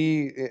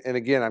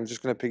again, I'm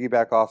just going to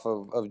piggyback off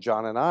of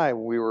John and I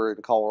when we were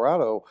in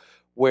Colorado,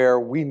 where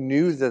we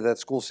knew that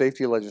school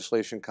safety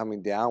legislation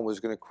coming down was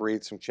going to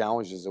create some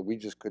challenges that we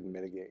just couldn't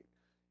mitigate.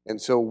 And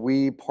so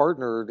we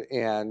partnered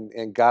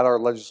and got our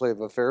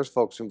legislative affairs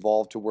folks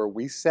involved to where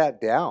we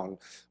sat down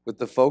with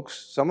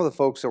some of the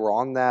folks that were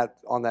on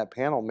that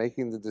panel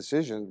making the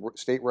decision,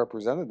 state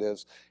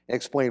representatives, and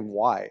explained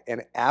why,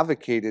 and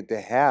advocated to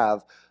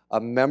have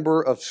a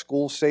member of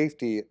school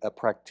safety, a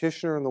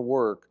practitioner in the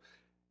work,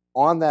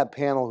 on that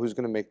panel who's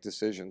going to make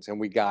decisions, and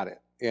we got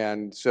it.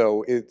 And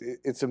so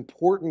it's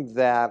important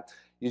that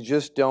You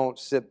just don't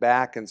sit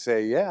back and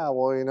say, yeah,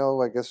 well, you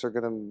know, I guess they're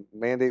going to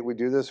mandate we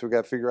do this. We've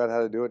got to figure out how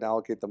to do it and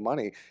allocate the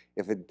money.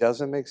 If it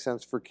doesn't make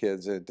sense for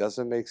kids, it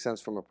doesn't make sense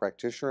from a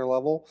practitioner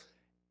level,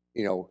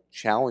 you know,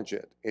 challenge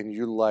it and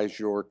utilize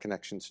your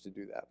connections to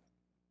do that.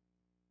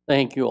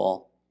 Thank you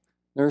all.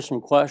 There's some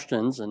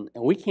questions, and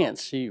we can't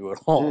see you at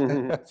all.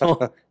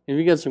 So if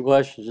you get some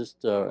questions, just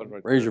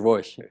raise your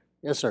voice.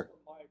 Yes, sir.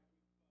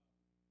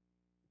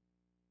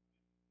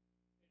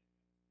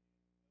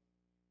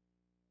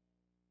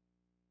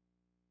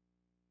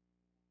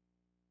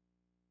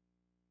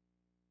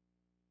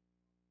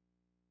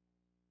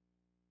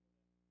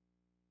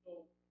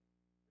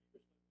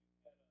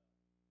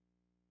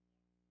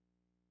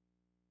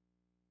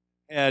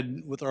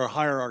 Had with our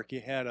hierarchy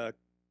had a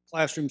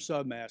classroom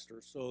submaster,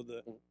 so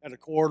had a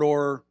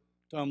corridor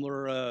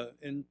tumbler,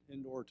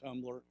 indoor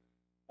tumbler.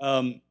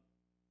 Well,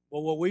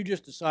 what we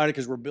just decided,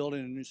 because we're building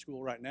a new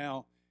school right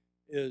now,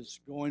 is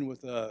going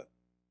with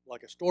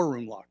like a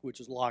storeroom lock, which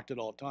is locked at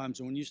all times.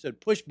 And when you said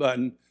push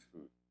button,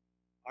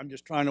 I'm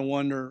just trying to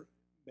wonder,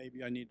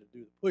 maybe I need to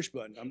do the push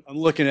button. I'm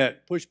looking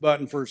at push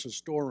button versus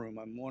storeroom.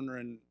 I'm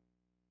wondering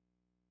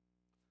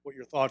what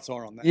your thoughts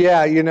are on that.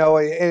 Yeah, you know,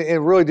 it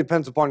really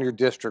depends upon your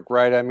district,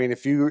 right? I mean,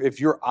 if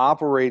you're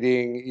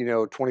operating, you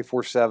know,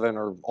 24/7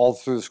 or all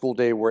through the school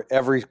day where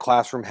every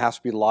classroom has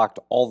to be locked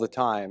all the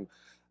time,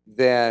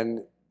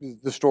 then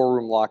the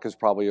storeroom lock is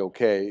probably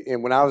okay.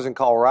 And when I was in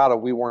Colorado,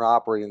 we weren't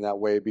operating that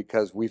way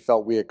because we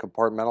felt we had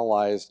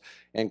compartmentalized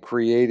and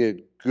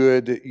created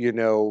good, you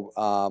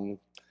know,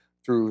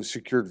 through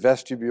secured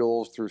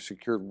vestibules, through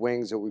secured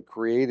wings, that we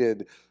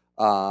created,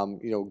 you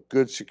know,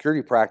 good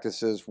security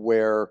practices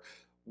where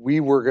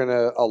we were going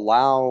to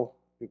allow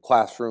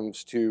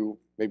classrooms to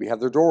maybe have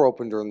their door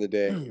open during the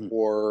day,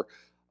 or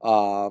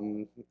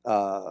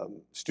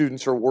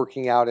students are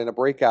working out in a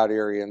breakout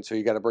area, and so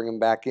you got to bring them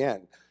back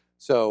in.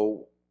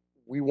 So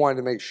we wanted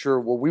to make sure,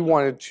 what we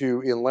wanted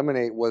to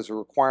eliminate was a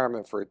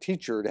requirement for a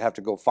teacher to have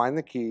to go find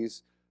the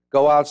keys,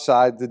 go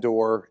outside the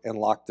door, and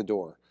lock the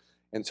door.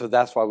 And so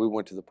that's why we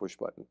went to the push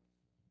button.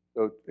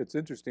 So it's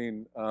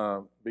interesting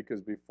because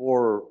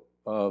before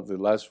the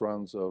last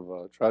rounds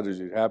of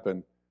tragedy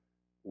happened,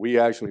 we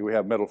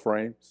have metal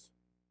frames.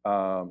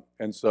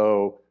 And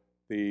so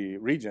the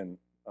region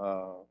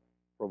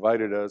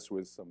provided us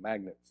with some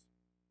magnets.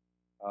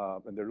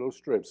 And they're little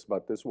strips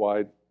about this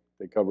wide.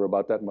 They cover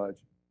about that much.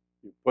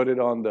 You put it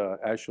on the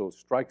actual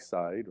strike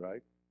side,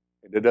 right?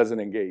 And it doesn't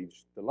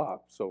engage the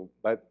lock. So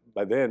by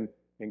then,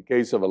 in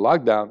case of a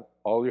lockdown,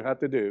 all you have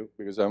to do,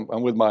 because I'm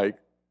with Mike,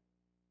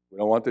 we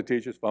don't want the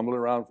teachers fumbling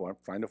around for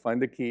trying to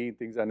find the key,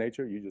 things of that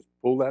nature. You just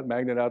pull that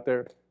magnet out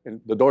there,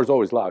 and the door's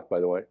always locked, by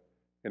the way,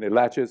 and it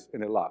latches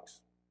and it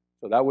locks.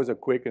 So that was a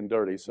quick and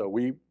dirty. So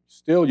we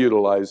still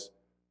utilize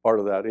part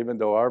of that, even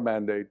though our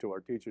mandate to our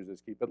teachers is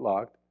keep it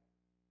locked.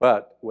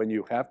 But when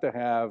you have to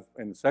have,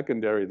 in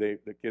secondary,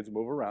 the kids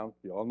move around,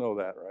 you all know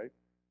that,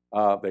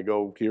 right? They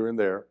go here and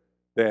there.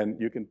 Then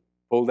you can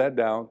pull that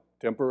down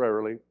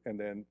temporarily and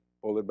then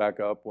pull it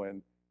back up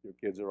when your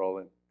kids are all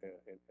in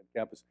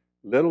campus.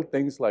 Little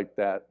things like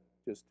that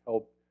just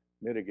help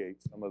mitigate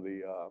some of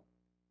the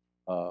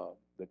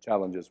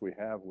challenges we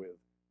have with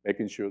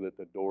making sure that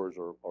the doors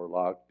are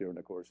locked during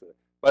the course of it.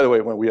 By the way,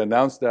 when we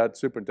announced that,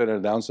 superintendent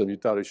announced it, you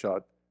thought he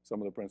shot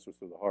some of the principals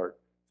to the heart.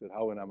 Said,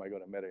 how am I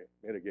going to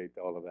mitigate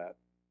all of that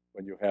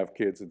when you have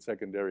kids in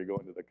secondary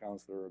going to the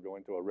counselor or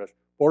going to a rest?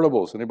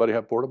 Portables, anybody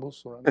have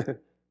portables around here?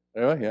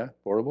 Yeah,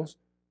 portables.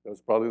 That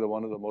was probably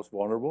one of the most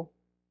vulnerable.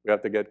 We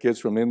have to get kids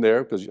from in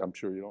there, because I'm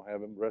sure you don't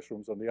have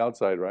restrooms on the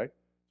outside, right?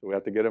 So we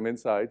have to get them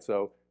inside.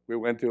 So we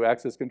went to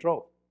access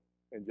control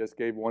and just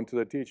gave one to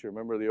the teacher.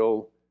 Remember the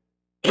old,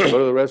 go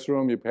to the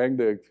restroom, you hang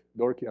the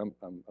door key. I'm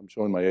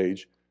showing my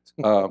age.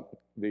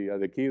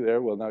 The key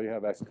there, well, now you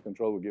have access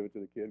control. We give it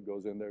to the kid,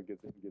 goes in there,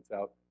 gets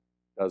out,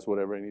 does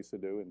whatever he needs to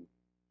do, and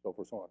so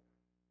forth, so on.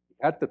 You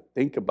have to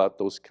think about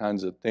those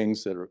kinds of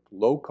things that are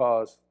low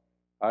cost,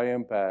 high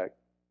impact,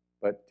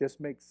 but just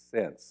make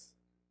sense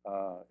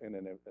in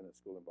a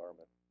school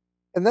environment.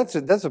 And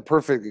that's a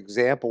perfect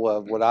example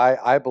of what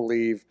I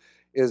believe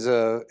is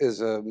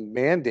a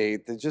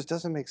mandate that just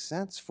doesn't make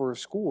sense for a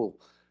school.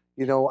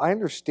 You know, I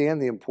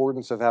understand the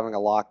importance of having a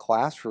locked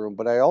classroom,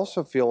 but I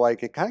also feel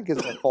like it kind of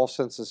gives a false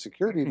sense of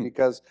security,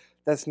 because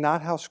that's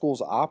not how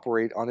schools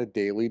operate on a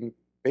daily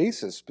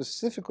basis,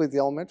 specifically at the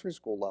elementary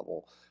school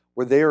level,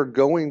 where they are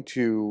going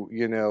to,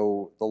 you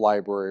know, the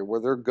library,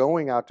 where they're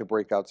going out to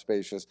breakout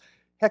spaces.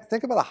 Heck,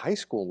 think about a high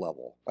school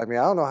level. I mean,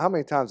 I don't know how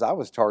many times I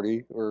was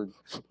tardy or,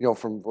 you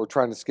know, or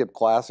trying to skip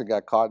class and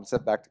got caught and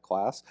sent back to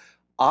class.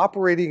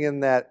 Operating in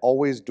that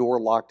always door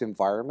locked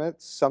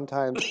environment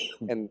sometimes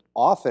and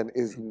often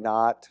is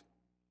not,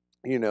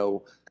 you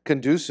know,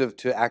 conducive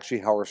to actually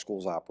how our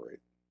schools operate.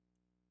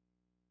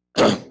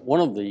 One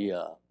of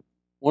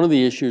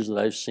the issues that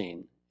I've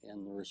seen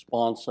in the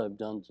response I've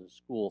done to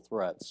school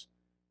threats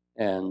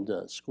and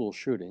school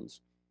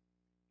shootings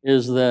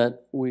is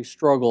that we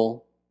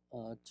struggle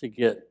to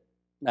get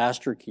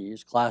master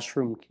keys,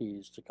 classroom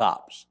keys to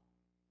cops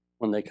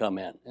when they come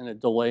in, and it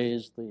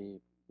delays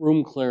the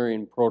room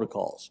clearing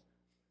protocols.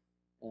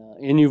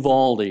 In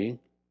Uvalde,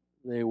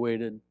 they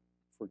waited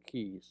for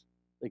keys.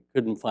 They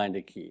couldn't find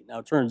a key. Now,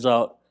 it turns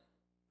out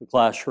the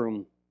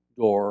classroom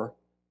door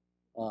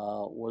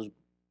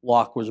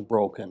lock was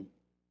broken.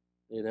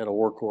 They'd had a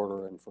work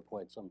order in for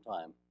quite some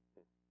time.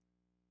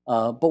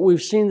 But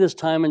we've seen this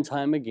time and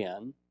time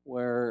again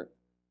where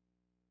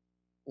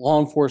law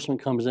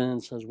enforcement comes in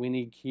and says, we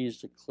need keys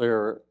to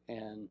clear,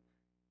 and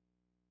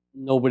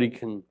nobody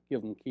can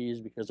give them keys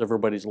because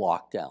everybody's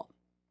locked down.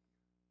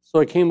 So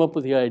I came up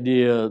with the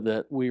idea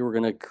that we were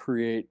going to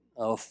create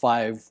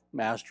 5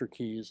 master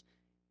keys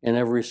in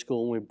every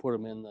school, and we put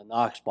them in the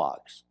Knox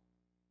box.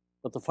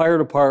 But the fire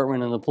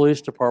department and the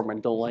police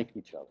department don't like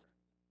each other.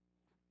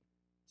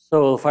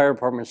 So the fire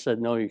department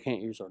said, no, you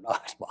can't use our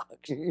Knox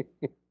box.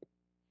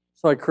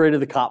 So I created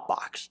the cop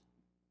box,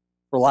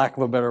 for lack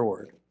of a better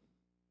word.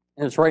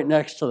 And it's right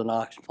next to the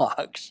Knox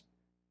box.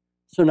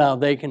 So now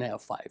they can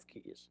have 5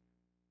 keys.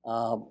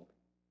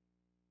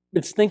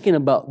 It's thinking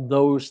about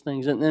those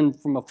things. And then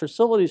from a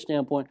facility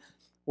standpoint,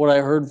 what I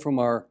heard from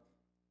our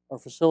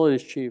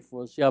facilities chief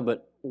was, yeah,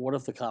 but what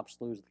if the cops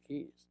lose the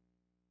keys?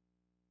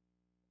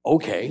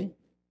 Okay.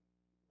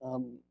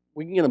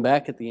 We can get them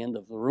back at the end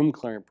of the room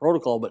clearing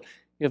protocol, but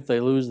if they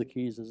lose the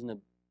keys, isn't it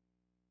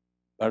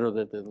better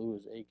that they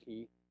lose a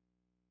key?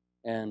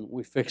 And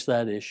we fix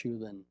that issue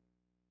than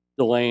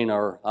delaying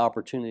our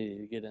opportunity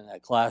to get in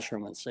that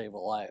classroom and save a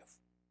life.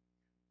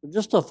 But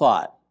just a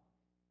thought,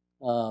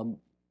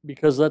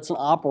 because that's an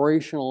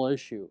operational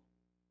issue.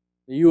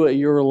 You at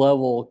your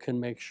level can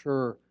make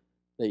sure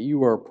that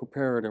you are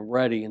prepared and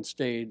ready and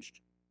staged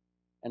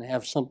and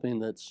have something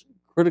that's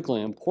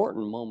critically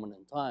important moment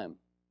in time.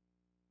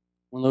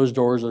 When those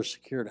doors are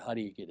secured, how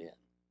do you get in?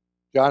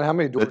 John, how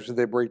many doors did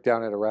they break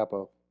down at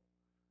Arapahoe?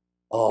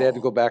 Oh, They had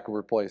to go back and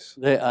replace.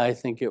 I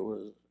think it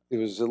was. It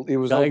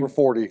was Guy- over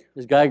 40.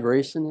 Is Guy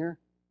Grayson here?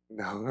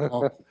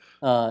 No.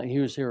 He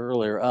was here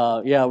earlier.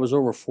 Yeah, it was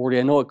over 40.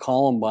 I know at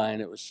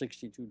Columbine it was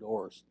 62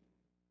 doors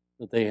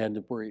that they had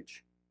to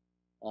breach.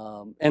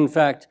 In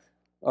fact,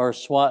 our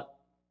SWAT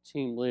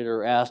team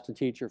leader asked the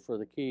teacher for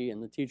the key,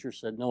 and the teacher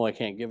said, no, I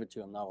can't give it to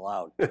you. I'm not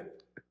allowed.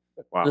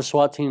 Wow. The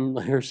SWAT team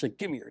leader said,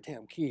 give me your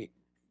damn key.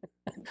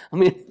 I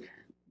mean,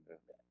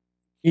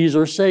 keys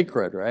are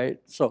sacred, right?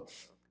 So,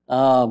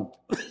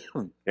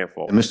 Can't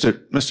fall.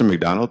 Mr.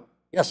 McDonald,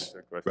 yes,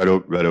 right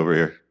over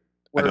here.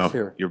 I know where's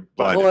here? you're Oh,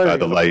 blinded there by you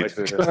the go.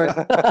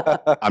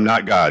 light. Sorry. I'm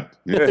not God.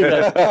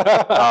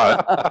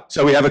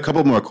 So we have a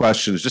couple more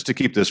questions just to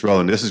keep this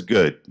rolling. This is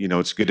good. You know,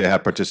 it's good to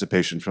have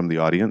participation from the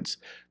audience.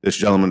 This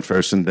gentleman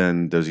first, and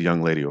then there's a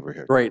young lady over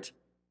here. Great.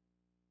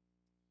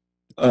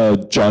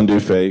 John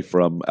Dufay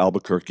from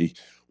Albuquerque.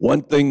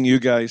 One thing you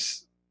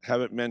guys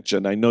haven't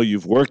mentioned, I know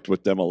you've worked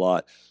with them a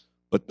lot,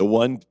 but the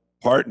one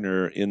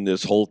partner in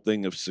this whole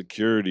thing of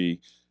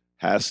security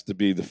has to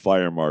be the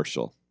fire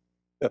marshal.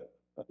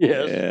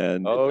 Yes.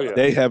 And Oh, yeah.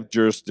 they have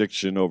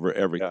jurisdiction over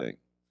everything.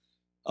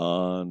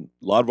 On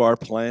a lot of our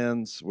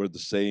plans were the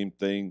same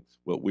thing.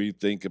 What we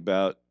think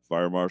about,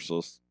 fire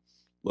marshals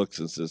looks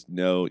and says,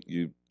 no,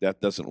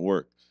 that doesn't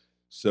work.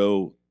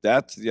 So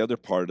that's the other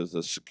part of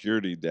the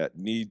security that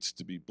needs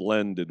to be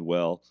blended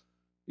well,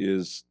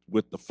 is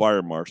with the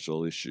fire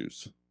marshal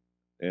issues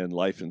and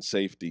life and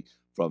safety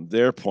from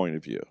their point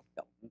of view.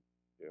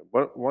 Yeah,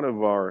 one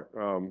of our,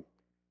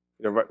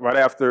 right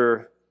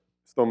after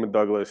Stoneman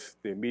Douglas,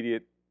 the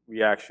immediate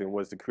reaction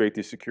was to create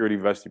these security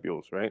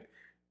vestibules, right?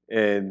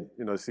 And,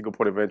 single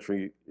point of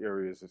entry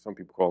areas, as some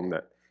people call them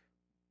that.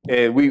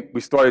 And we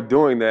started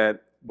doing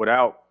that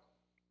without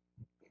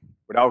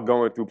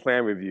going through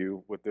plan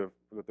review with the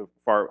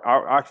fire.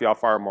 Our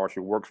fire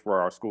marshal works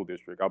for our school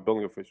district. Our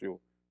building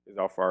official is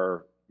our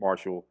fire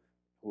marshal,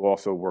 who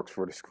also works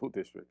for the school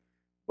district.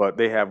 But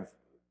they have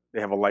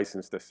a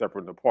license that's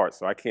separate and apart,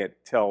 so I can't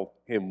tell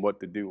him what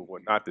to do and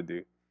what not to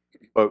do.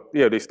 But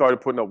yeah, they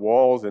started putting up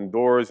walls and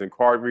doors and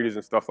card readers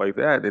and stuff like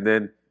that, and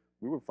then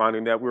we were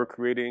finding that we were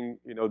creating,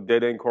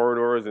 dead end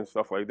corridors and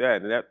stuff like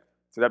that, and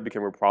that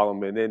became a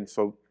problem. And then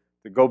so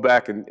to go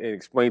back and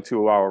explain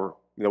to our,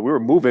 we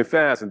were moving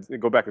fast,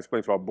 and go back and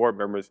explain to our board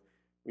members,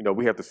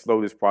 we have to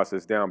slow this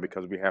process down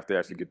because we have to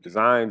actually get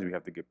designs, we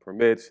have to get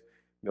permits.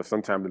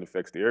 Sometimes it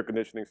affects the air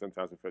conditioning,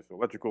 sometimes it affects the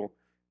electrical.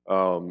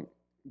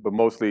 But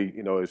mostly,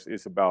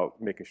 it's about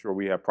making sure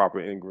we have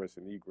proper ingress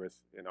and egress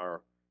in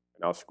our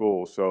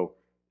schools. So,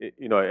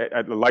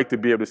 I'd like to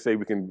be able to say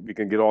we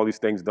can get all these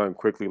things done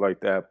quickly like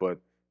that, but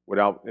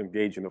without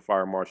engaging the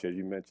fire marshal, as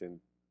you mentioned,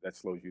 that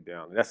slows you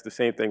down. And that's the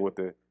same thing with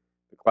the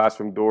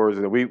classroom doors.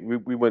 And we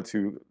went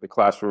to the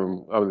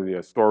classroom,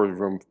 the storage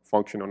room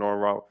function on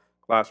our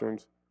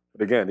classrooms.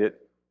 But again,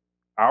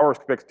 our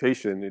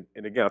expectation,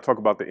 and again, I talk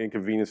about the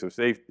inconvenience of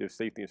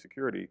safety and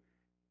security.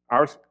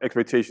 Our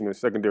expectation in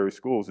secondary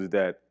schools is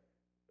that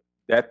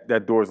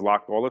door is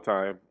locked all the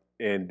time,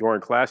 and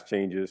during class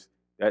changes,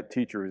 that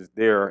teacher is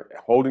there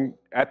holding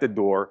at the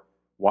door,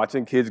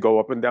 watching kids go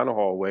up and down the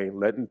hallway,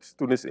 letting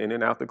students in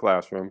and out the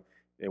classroom,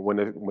 and when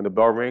the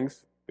bell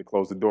rings, they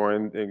close the door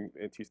and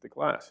teach the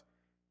class.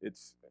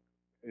 There's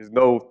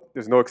no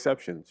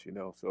exceptions,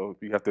 so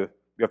you have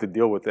to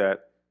deal with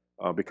that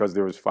because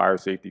there was fire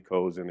safety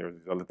codes and there's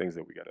other things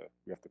that we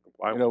have to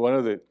comply You with. know,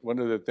 one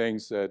of the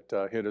things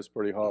that hit us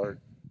pretty hard,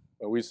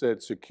 we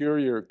said secure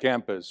your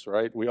campus,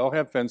 right? We all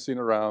have fencing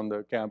around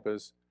the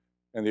campus,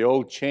 and the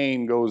old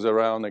chain goes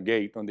around the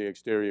gate on the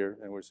exterior,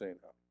 and we're saying,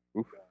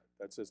 oh, God,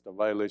 that's just a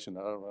violation.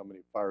 I don't know how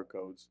many fire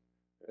codes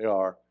they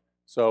are.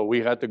 So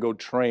we had to go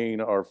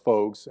train our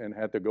folks and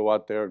had to go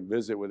out there and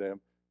visit with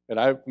them. And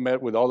I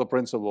met with all the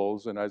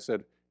principals, and I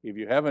said, if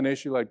you have an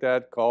issue like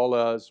that, call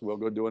us. We'll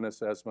go do an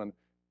assessment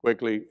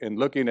quickly. And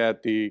looking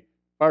at the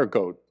fire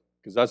code,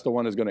 because that's the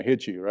one that's going to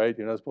hit you, right?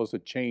 You're not supposed to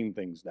chain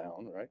things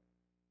down, right?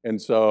 And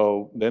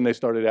so then they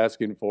started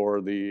asking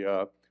for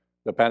the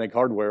panic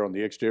hardware on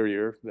the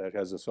exterior that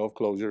has a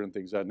self-closure and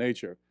things of that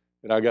nature.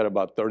 And I got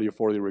about 30 or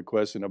 40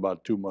 requests in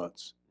about 2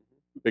 months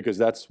because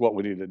that's what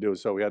we need to do.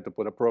 So we had to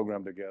put a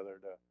program together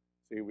to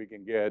see if we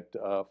can get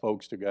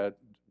folks to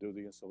do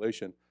the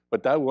installation.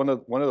 But that one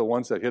of the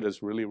ones that hit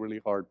us really,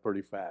 really hard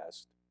pretty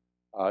fast.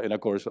 And of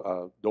course,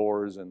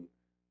 doors and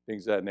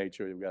things of that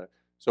nature. You've got it.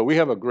 So we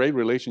have a great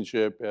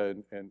relationship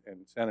in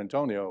San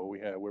Antonio.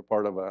 We're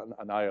part of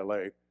an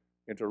ILA,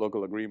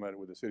 interlocal agreement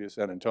with the city of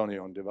San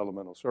Antonio on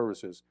developmental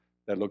services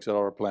that looks at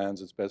our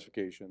plans and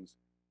specifications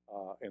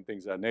and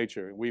things of that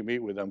nature. And we meet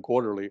with them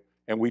quarterly,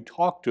 and we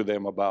talk to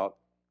them about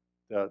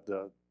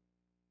the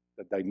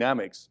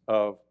dynamics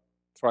of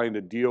trying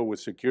to deal with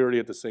security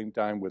at the same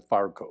time with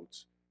fire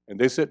codes. And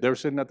they're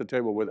sitting at the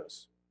table with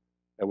us.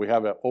 And we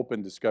have an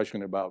open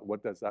discussion about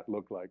what does that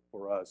look like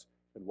for us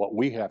and what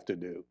we have to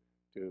do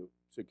to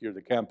secure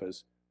the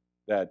campus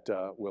that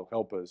will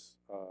help us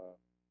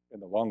in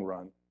the long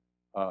run.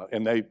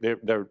 And they're at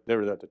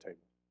the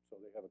table, so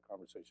they have a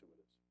conversation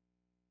with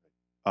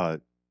us.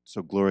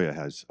 So Gloria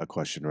has a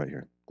question right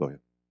here. Gloria.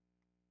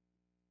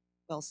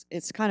 Well,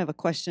 it's kind of a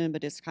question,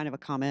 but it's kind of a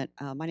comment.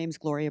 My name is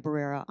Gloria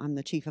Barrera. I'm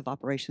the Chief of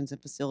Operations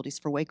and Facilities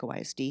for Waco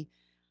ISD.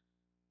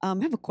 I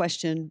have a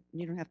question.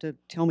 You don't have to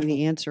tell me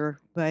the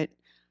answer, but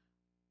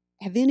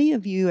have any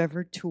of you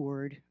ever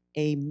toured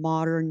a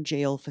modern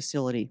jail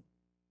facility?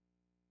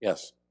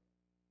 Yes.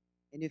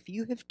 And if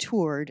you have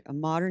toured a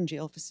modern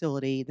jail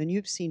facility, then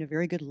you've seen a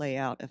very good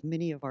layout of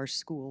many of our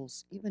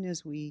schools, even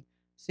as we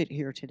sit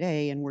here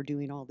today and we're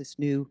doing all this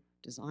new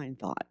design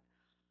thought.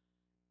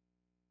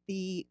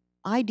 The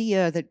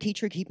idea that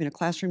teacher keeping a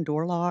classroom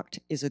door locked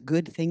is a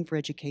good thing for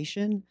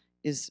education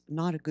is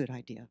not a good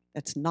idea.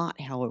 That's not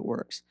how it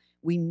works.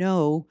 We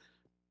know,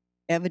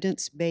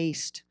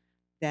 evidence-based,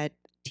 that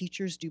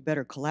teachers do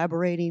better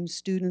collaborating,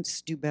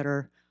 students do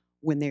better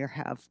when they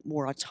have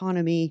more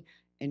autonomy,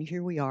 and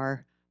here we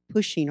are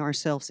pushing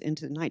ourselves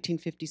into the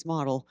 1950s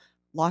model,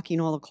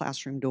 locking all the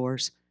classroom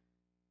doors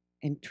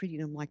and treating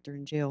them like they're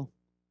in jail.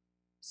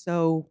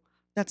 So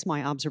that's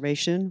my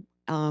observation.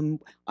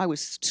 I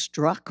was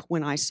struck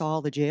when I saw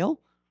the jail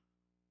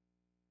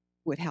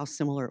with how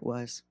similar it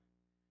was.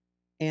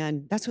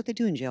 And that's what they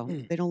do in jail.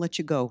 They don't let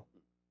you go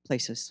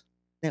places.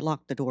 They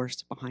lock the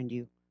doors behind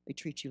you. They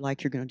treat you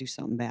like you're going to do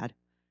something bad.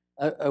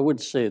 I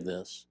would say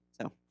this.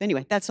 So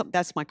anyway, that's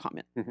my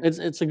comment.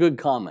 It's a good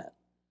comment.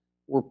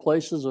 We're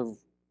places of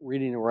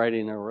reading and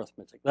writing and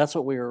arithmetic. That's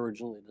what we were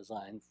originally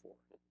designed for.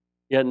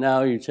 Yet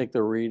now you take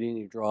the reading,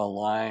 you draw a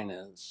line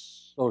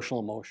as social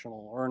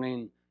emotional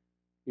learning.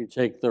 You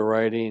take the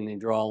writing, you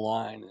draw a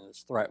line as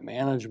threat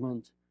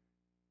management.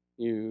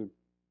 You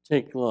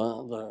take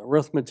the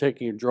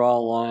arithmetic, you draw a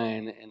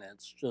line, and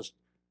it's just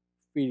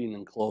feeding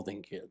and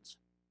clothing kids.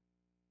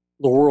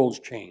 The world's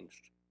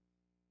changed,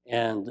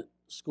 and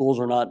schools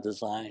are not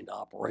designed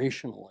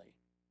operationally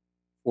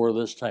for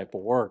this type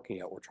of work, and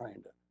yet we're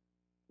trying to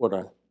put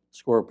a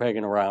square peg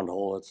in a round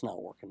hole. It's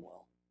not working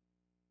well.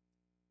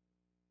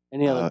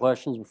 Any other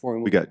questions before we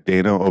move? We got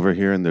Dana over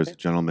here, and there's a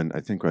gentleman,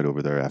 I think, right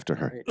over there after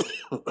her.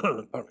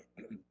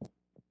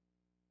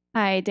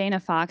 Hi, Dana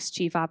Fox,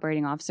 Chief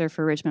Operating Officer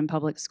for Richmond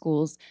Public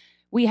Schools.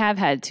 We have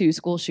had 2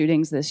 school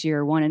shootings this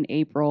year, one in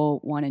April,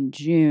 one in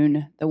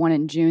June. The one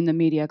in June, the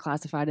media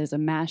classified as a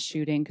mass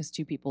shooting because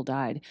 2 people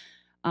died.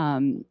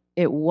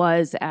 It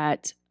was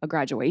at a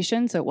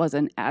graduation, so it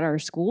wasn't at our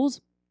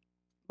schools.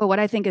 But what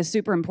I think is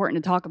super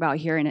important to talk about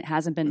here, and it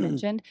hasn't been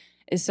mentioned,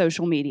 is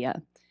social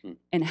media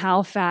and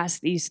how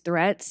fast these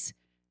threats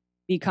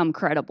become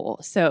credible.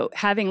 So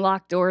having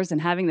locked doors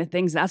and having the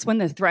things, that's when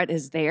the threat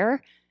is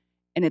there.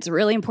 And it's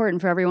really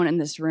important for everyone in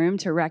this room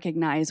to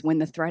recognize when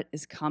the threat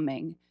is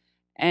coming.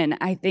 And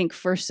I think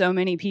for so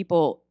many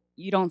people,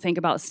 you don't think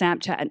about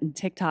Snapchat and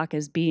TikTok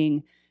as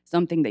being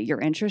something that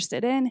you're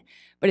interested in,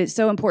 but it's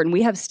so important.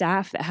 We have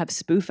staff that have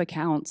spoof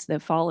accounts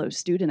that follow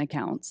student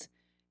accounts.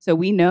 So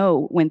we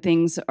know when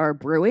things are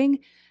brewing.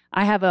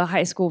 I have a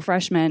high school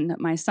freshman,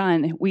 my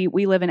son, we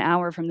live an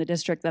hour from the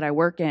district that I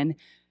work in,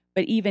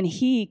 but even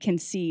he can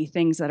see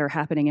things that are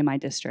happening in my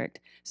district.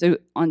 So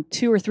on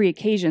 2 or 3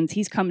 occasions,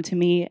 he's come to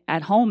me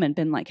at home and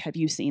been like, have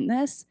you seen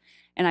this?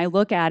 And I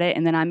look at it,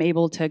 and then I'm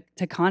able to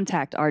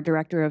contact our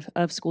director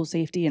of school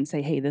safety and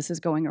say, hey, this is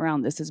going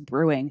around, this is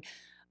brewing.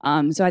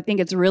 So I think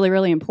it's really,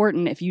 really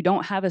important if you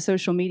don't have a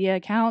social media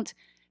account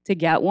to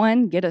get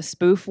one, get a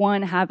spoof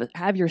one,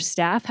 have your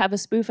staff have a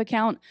spoof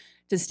account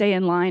to stay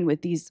in line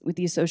with these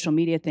social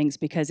media things,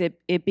 because it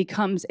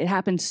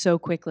happens so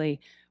quickly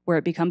where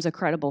it becomes a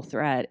credible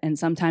threat, and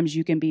sometimes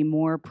you can be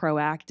more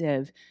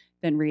proactive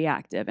than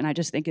reactive. And I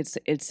just think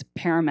it's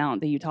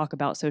paramount that you talk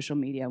about social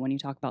media when you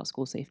talk about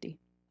school safety.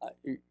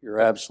 You're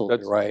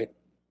absolutely right.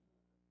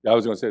 Yeah, I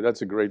was going to say,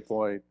 that's a great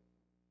point.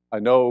 I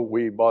know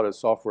we bought a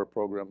software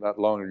program not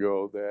long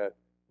ago that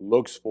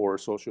looks for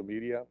social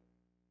media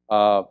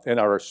and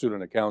our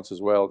student accounts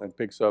as well, and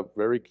picks up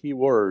very key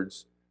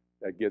words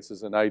that gets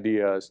us an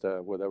idea as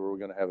to whether we're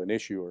going to have an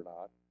issue or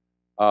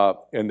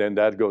not. And then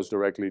that goes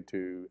directly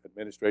to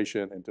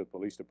administration and to the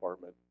police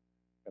department.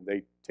 And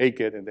they take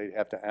it and they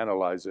have to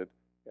analyze it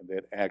and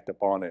then act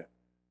upon it.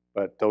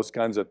 But those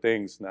kinds of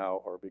things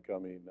now are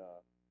becoming,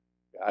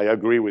 I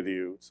agree with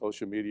you,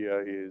 social media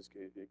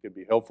it can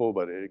be helpful,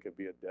 but it can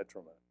be a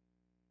detriment.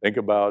 Think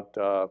about,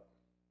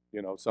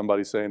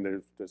 somebody saying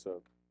there's a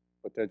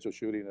potential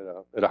shooting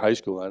at a high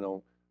school. I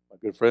know my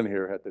good friend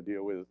here had to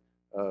deal with,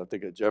 I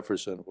think at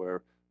Jefferson,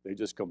 where they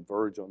just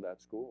converge on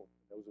that school.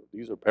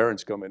 These are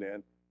parents coming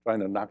in,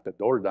 trying to knock the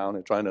door down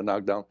and trying to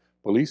knock down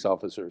police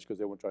officers because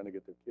they were trying to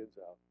get their kids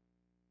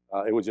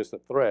out. It was just a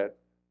threat,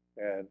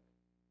 and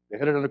they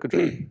had it under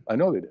control. I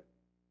know they did,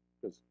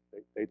 because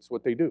it's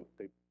what they do.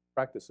 They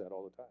practice that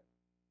all the time.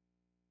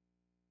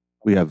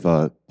 We have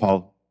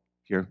Paul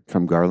here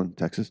from Garland,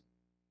 Texas.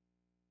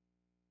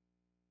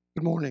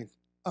 Good morning.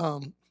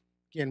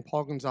 Again,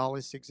 Paul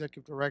Gonzalez,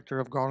 Executive Director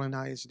of Garland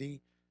ISD.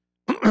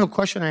 The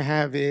question I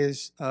have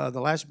is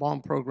the last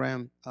bond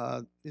program,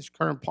 this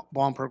current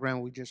bond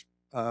program we just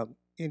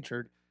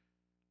entered,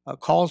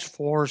 calls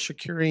for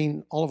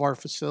securing all of our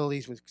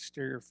facilities with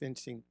exterior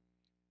fencing.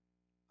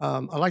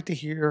 I'd like to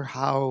hear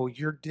how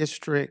your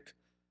district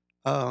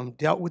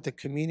dealt with the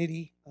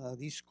community.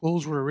 These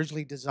schools were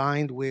originally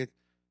designed with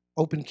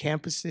open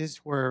campuses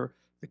where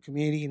the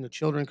community and the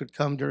children could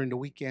come during the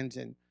weekends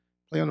and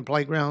play on the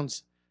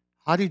playgrounds.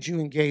 How did you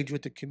engage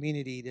with the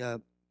community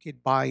to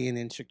get buy-in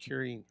in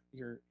securing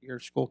your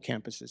school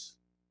campuses?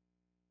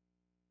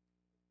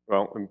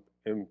 Well,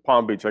 in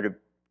Palm Beach,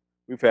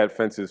 we've had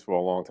fences for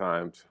a long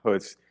time, so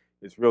it's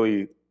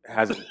really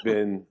hasn't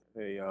been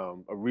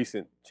a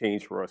recent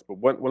change for us. But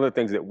one of the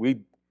things that we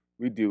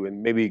do,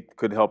 and maybe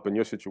could help in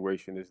your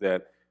situation, is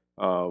that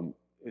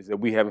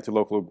we have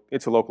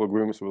interlocal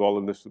agreements with all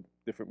of the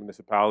different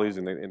municipalities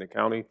in the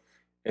county,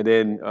 and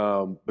then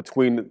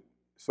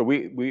so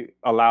we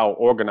allow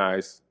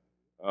organized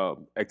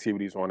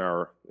activities on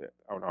our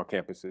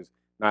campuses,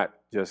 not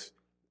just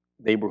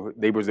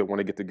neighbors that want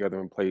to get together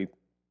and play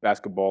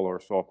basketball or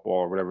softball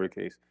or whatever the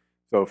case.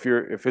 So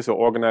if it's an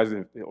organized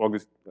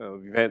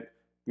event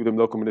through the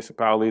local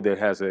municipality that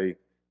has a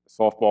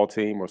softball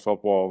team or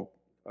softball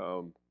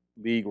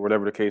league or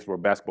whatever the case, or a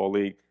basketball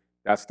league,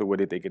 that's the way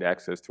that they get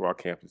access to our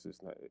campuses.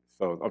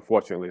 So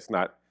unfortunately, it's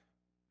not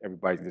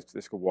everybody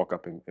just can walk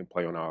up and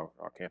play on our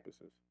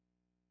campuses.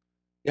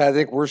 Yeah, I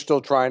think we're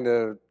still trying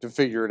to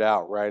figure it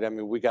out, right? I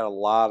mean, we got a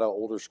lot of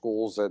older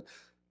schools that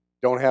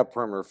don't have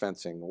perimeter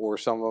fencing, or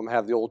some of them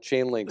have the old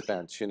chain link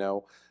fence,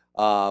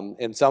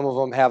 and some of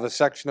them have a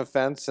section of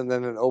fence and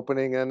then an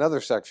opening and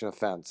another section of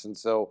fence. And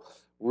so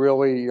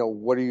really,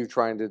 what are you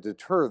trying to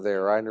deter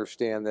there? I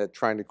understand that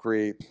trying to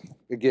create,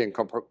 again,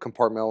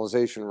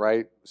 compartmentalization,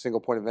 right? Single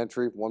point of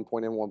entry, one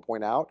point in, one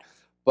point out.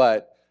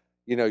 But,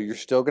 you're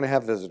still going to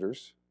have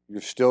visitors.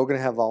 You're still going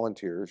to have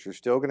volunteers. You're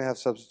still going to have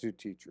substitute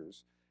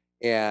teachers.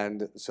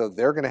 And so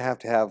they're going to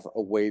have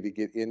a way to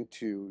get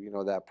into,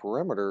 that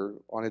perimeter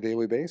on a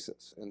daily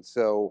basis. And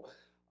so,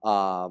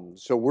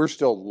 so we're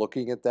still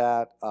looking at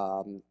that.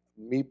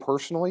 Me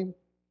personally,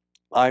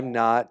 I'm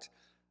not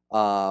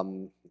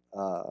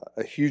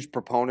a huge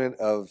proponent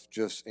of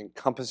just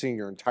encompassing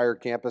your entire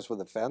campus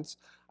with a fence.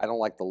 I don't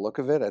like the look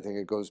of it. I think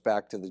it goes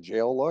back to the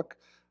jail look.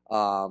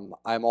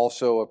 I'm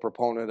also a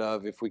proponent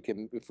of if we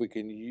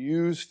can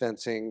use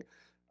fencing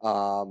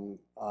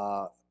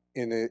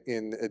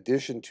in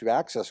addition to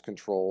access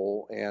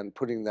control and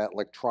putting that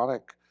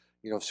electronic,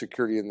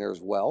 security in there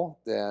as well,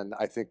 then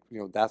I think,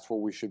 that's where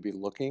we should be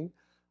looking.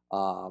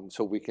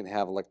 So we can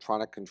have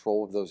electronic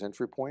control of those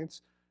entry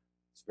points.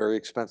 It's very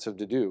expensive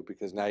to do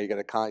because now you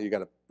got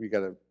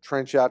to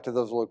trench out to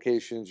those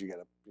locations. You got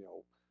to,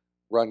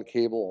 run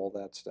cable, all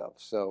that stuff.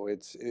 So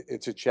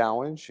it's a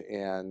challenge,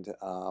 and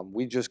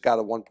we just got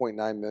a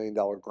 $1.9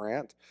 million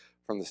grant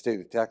from the state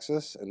of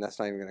Texas, and that's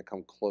not even going to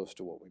come close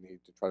to what we need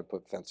to try to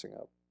put fencing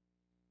up.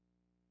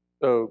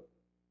 So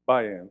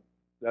buy-in,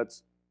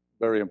 that's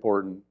very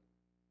important.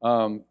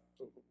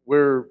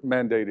 We're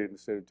mandated in the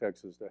state of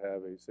Texas to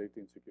have a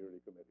safety and security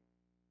committee.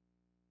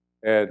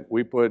 And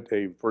we put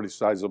a pretty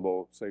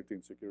sizable safety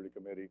and security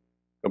committee,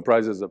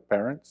 comprises of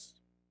parents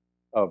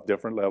of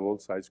different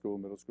levels, high school,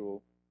 middle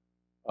school,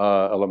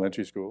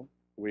 elementary school.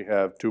 We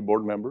have 2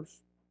 board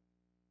members.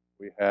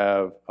 We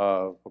have,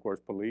 of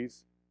course,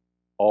 police,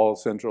 all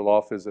central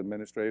office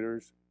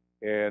administrators,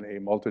 and a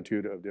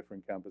multitude of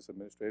different campus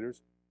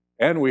administrators.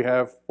 And we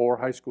have 4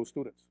 high school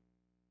students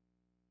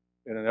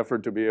in an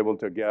effort to be able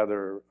to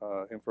gather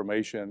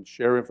information,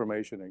 share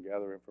information, and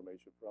gather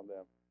information from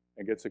them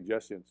and get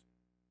suggestions.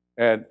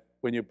 And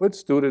when you put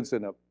students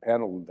in a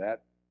panel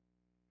that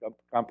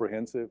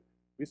comprehensive,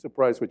 be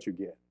surprised what you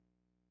get.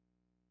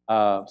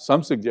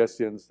 Some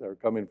suggestions that are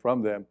coming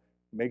from them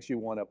makes you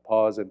want to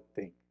pause and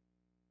think,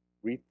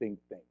 rethink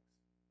things.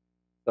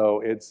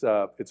 So it's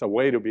a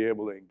way to be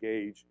able to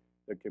engage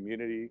the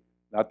community,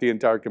 not the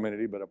entire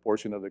community, but a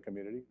portion of the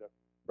community, the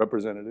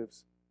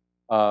representatives.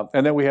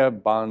 And then we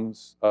have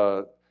bonds,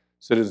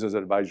 citizens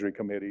advisory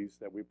committees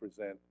that we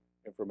present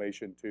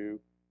information to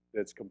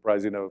that's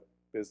comprising of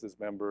business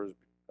members,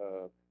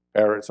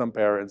 parents, some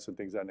parents and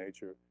things of that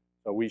nature.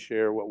 So we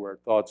share what our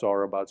thoughts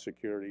are about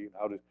security,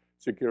 how to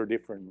secure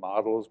different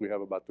models. We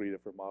have about 3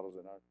 different models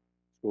in our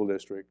school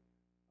district.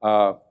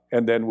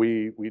 And then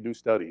we do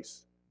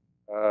studies.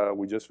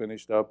 We just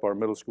finished up our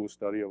middle school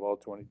study of all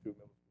 22 middle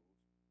schools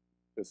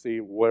to see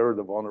where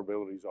the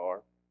vulnerabilities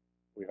are.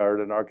 We hired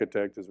an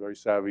architect who's very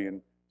savvy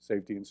in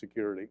safety and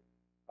security,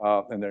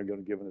 and they're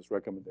going to give us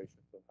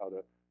recommendations on how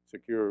to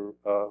secure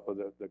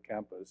the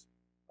campus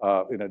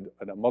in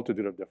a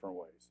multitude of different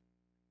ways.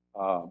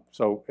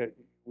 So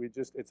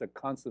it's a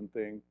constant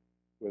thing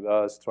with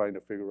us trying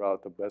to figure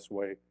out the best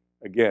way.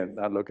 Again,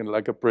 not looking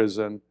like a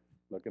prison,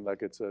 looking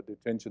like it's a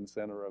detention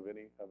center of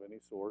any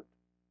sort.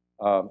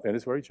 And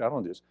it's very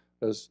challenging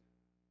because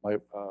my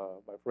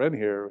friend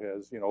here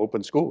has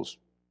open schools.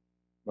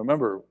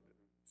 Remember,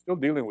 still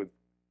dealing with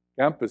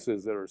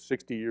campuses that are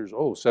 60 years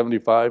old,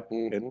 75,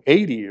 and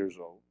 80 years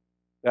old.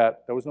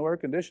 That there was no air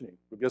conditioning.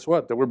 But guess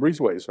what? There were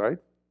breezeways, right?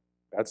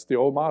 That's the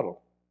old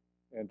model.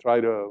 And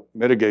try to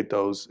mitigate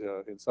those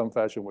in some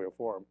fashion, way, or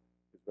form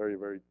is very,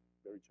 very,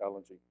 very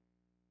challenging.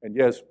 And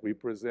yes, we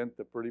present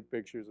the pretty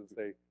pictures and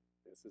say,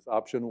 this is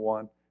option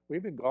 1.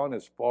 We've even gone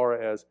as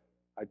far as,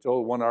 I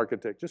told one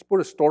architect, just put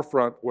a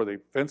storefront where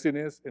the fencing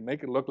is and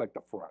make it look like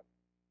the front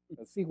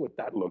and see what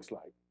that looks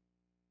like.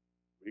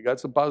 We got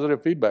some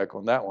positive feedback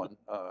on that one.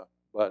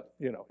 But,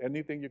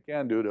 anything you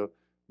can do to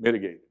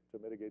mitigate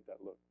that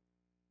look.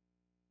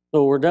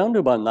 So we're down to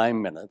about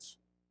 9 minutes.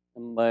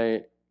 And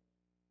my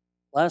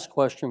last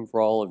question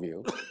for all of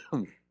you,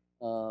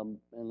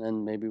 and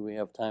then maybe we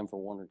have time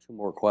for 1 or 2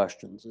 more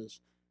questions,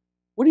 is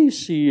what do you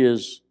see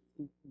as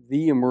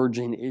the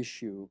emerging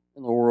issue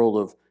in the world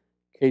of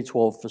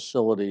K12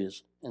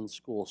 facilities and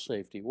school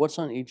safety? What's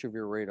on each of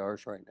your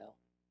radars right now?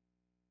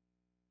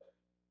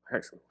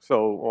 Excellent.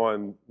 So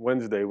on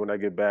Wednesday, when I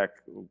get back,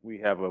 we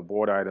have a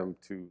board item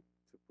to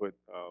put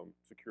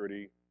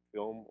security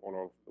film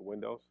on the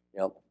windows.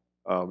 Yep.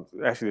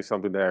 Actually, it's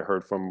something that I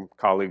heard from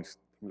colleagues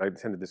when I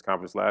attended this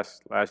conference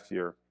last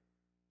year.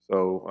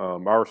 So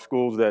our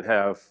schools that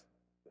have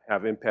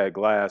impact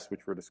glass,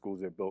 which were the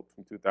schools that built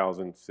from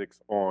 2006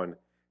 on,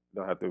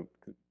 don't have to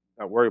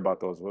not worry about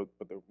those. But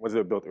the ones that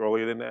are built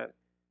earlier than that,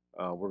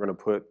 we're going to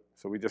put.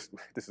 So this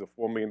is a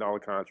 $4 million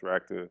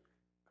contract to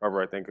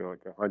cover, I think,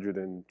 like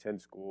 110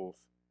 schools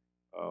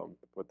to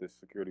put this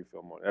security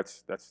film on.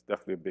 That's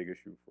definitely a big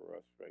issue for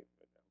us, right?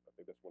 I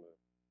think that's one of the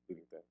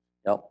leading things.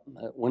 Yep,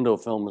 window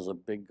film is a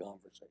big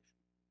conversation.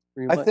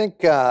 I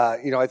think,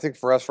 I think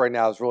for us right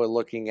now is really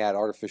looking at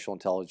artificial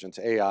intelligence,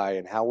 AI,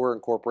 and how we're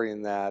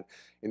incorporating that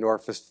into our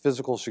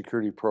physical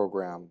security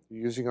program,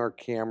 using our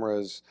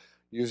cameras,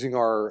 using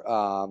our,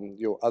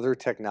 other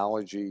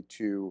technology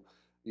to,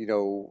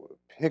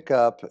 pick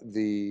up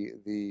the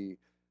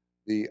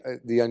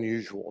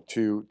unusual,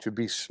 to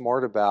be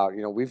smart about.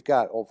 We've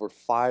got over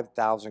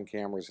 5,000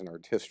 cameras in our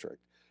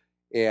district.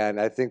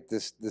 And I think the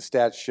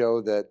stats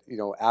show that,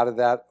 out of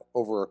that,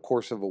 over a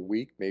course of a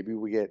week, maybe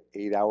we get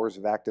 8 hours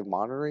of active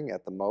monitoring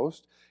at the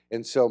most.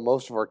 And so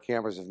most of our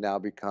cameras have now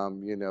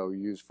become,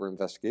 used for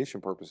investigation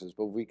purposes.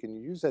 But we can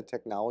use that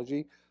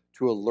technology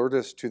to alert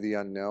us to the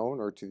unknown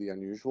or to the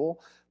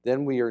unusual.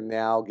 Then we are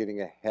now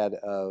getting ahead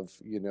of,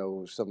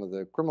 some of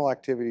the criminal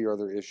activity or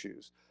other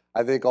issues.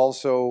 I think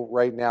also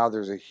right now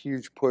there's a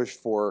huge push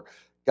for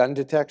gun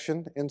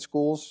detection in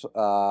schools.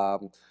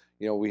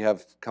 We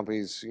have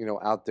companies,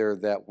 out there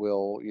that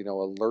will,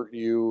 alert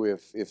you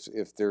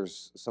if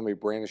there's somebody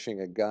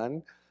brandishing a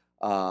gun.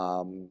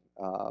 Again,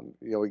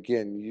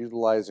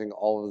 utilizing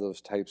all of those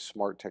types of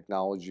smart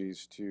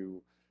technologies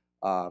to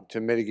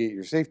mitigate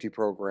your safety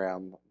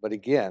program. But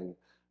again,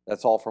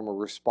 that's all from a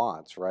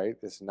response, right?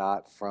 It's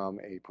not from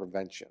a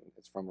prevention.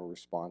 It's from a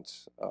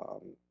response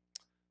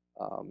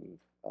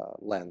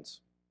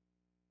lens.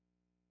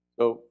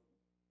 So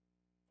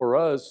for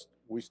us,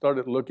 we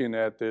started looking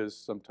at this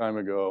some time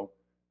ago,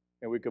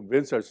 and we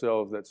convinced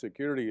ourselves that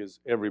security is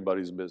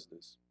everybody's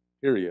business,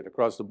 period,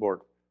 across the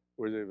board.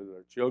 Whether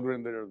they're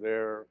children that are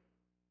there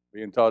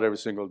being taught every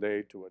single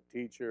day, to a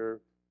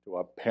teacher, to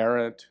a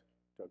parent,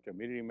 to a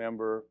community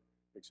member,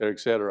 et cetera, et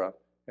cetera.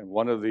 And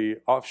one of the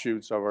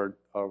offshoots of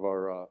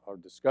our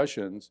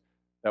discussions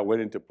that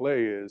went into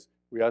play is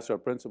we asked our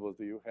principals,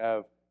 do you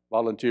have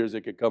volunteers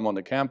that could come on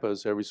the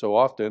campus every so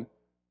often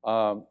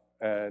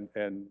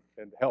and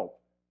help?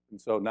 And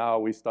so now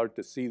we start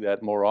to see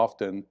that more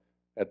often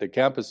at the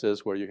campuses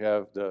where you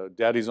have the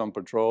daddies on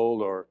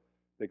patrol, or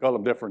they call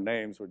them different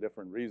names for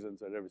different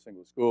reasons at every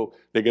single school.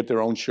 They get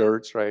their own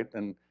shirts, right?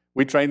 And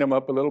we train them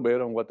up a little bit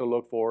on what to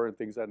look for and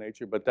things of that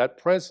nature. But that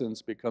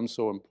presence becomes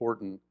so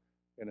important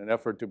in an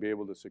effort to be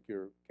able to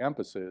secure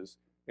campuses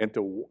and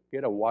to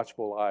get a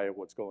watchful eye of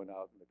what's going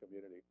on in the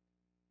community.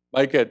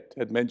 Mike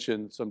had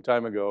mentioned some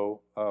time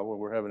ago when we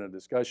were having a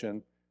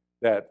discussion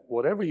that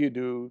whatever you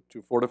do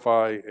to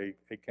fortify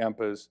a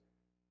campus,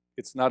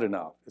 it's not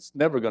enough. It's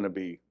never going to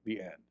be the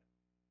end.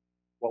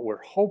 What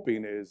we're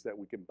hoping is that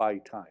we can buy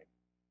time.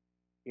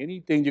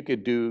 Anything you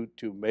could do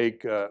to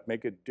make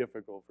it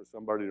difficult for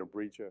somebody to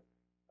breach a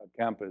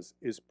campus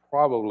is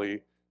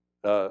probably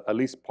at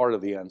least part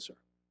of the answer.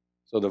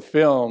 So the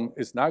film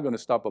is not going to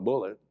stop a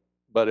bullet,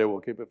 but it will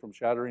keep it from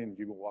shattering, and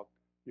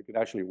you can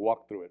actually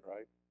walk through it,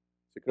 right?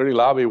 Security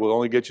lobby will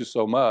only get you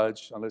so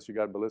much unless you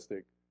got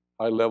ballistic,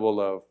 high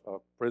level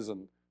of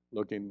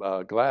prison-looking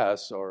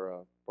glass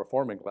or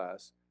performing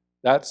glass.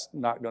 That's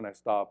not going to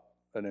stop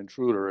an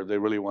intruder if they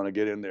really want to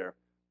get in there,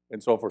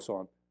 and so forth, so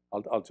on.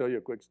 I'll tell you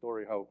a quick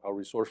story how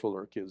resourceful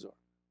our kids are.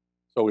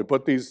 So we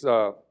put these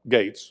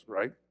gates,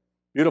 right?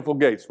 Beautiful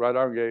gates, right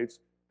iron gates.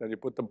 Then you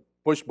put the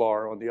push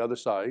bar on the other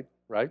side,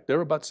 right?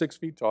 They're about 6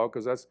 feet tall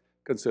because that's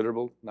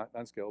considerable, not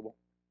scalable.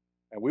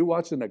 And we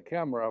watched in a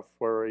camera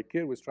where a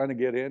kid was trying to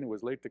get in, he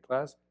was late to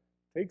class,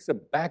 takes a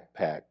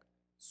backpack,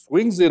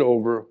 swings it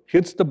over,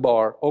 hits the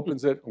bar,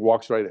 opens it, and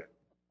walks right in.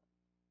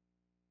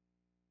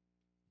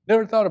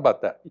 Never thought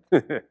about that.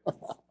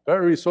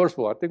 Very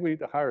resourceful. I think we need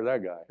to hire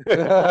that guy.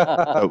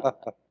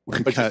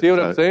 But you see what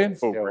I'm saying?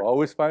 You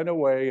always find a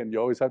way, and you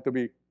always have to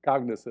be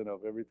cognizant of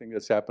everything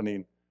that's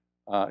happening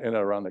in and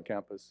around the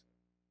campus.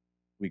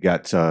 We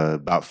got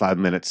about 5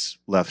 minutes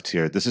left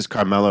here. This is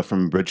Carmela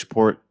from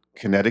Bridgeport,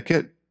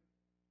 Connecticut.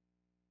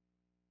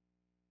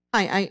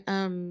 Hi,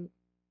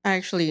 I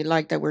actually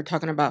like that we're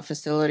talking about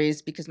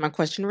facilities because my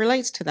question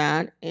relates to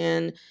that,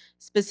 and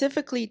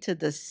specifically to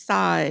the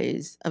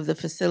size of the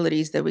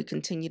facilities that we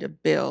continue to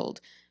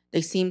build.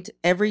 They seem to,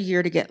 every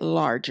year to get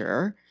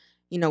larger.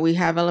 You know, we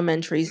have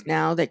elementaries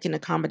now that can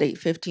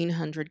accommodate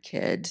 1,500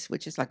 kids,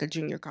 which is like a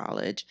junior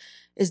college.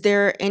 Is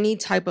there any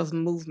type of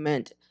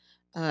movement,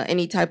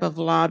 any type of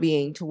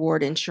lobbying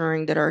toward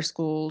ensuring that our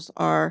schools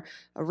are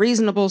a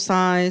reasonable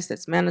size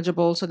that's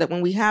manageable so that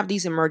when we have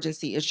these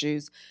emergency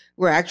issues,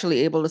 we're actually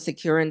able to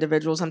secure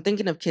individuals? I'm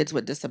thinking of kids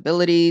with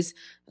disabilities,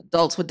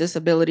 adults with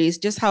disabilities,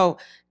 just how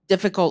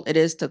difficult it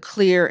is to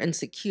clear and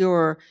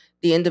secure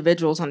the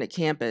individuals on the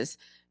campus.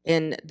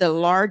 And the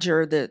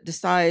larger the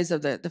size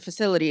of the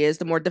facility is,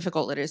 the more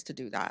difficult it is to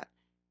do that.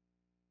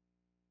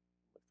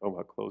 Oh,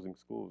 about closing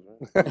schools,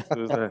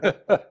 right?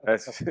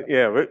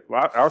 Yeah,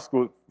 our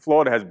school,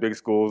 Florida has big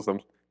schools.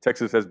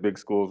 Texas has big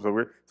schools. So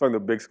we're talking the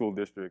big school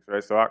districts,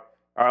 right? So our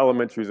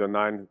elementaries are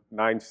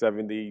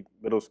 970,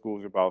 middle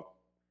schools are about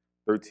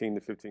 13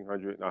 to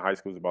 1,500, and our high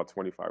schools about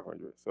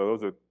 2,500. So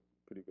those are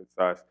pretty good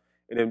size.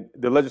 And then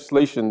the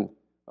legislation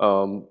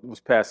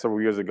was passed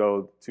several years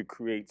ago to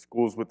create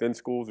schools within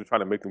schools to try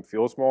to make them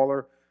feel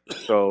smaller.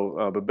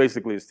 So, but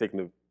basically, it's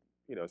taking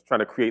it's trying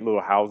to create little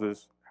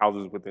houses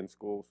within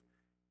schools.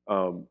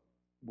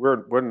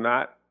 We're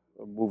not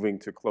moving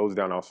to close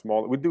down our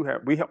small.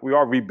 We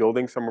are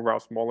rebuilding some of our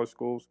smaller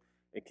schools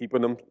and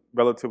keeping them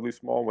relatively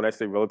small. When I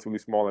say relatively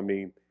small, I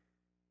mean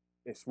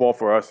it's small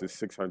for us is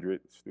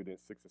 600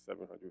 students, 600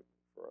 or 700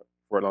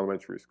 for an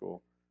elementary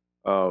school.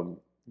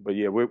 But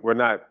yeah, we're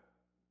not.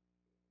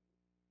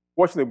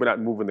 Fortunately, we're not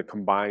moving to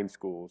combined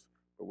schools,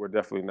 but we're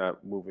definitely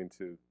not moving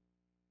to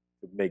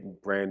make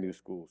brand new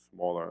schools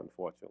smaller.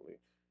 Unfortunately,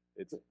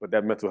 but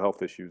that mental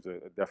health issues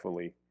are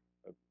definitely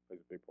a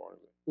big part of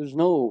it. There's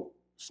no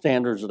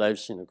standards that I've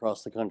seen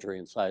across the country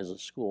in size of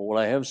school. What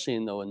I have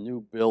seen, though, in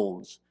new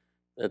builds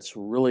that's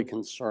really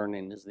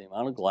concerning is the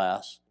amount of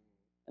glass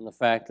and the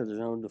fact that there's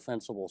no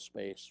defensible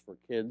space for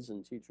kids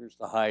and teachers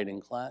to hide in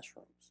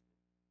classrooms.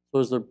 So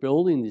as they're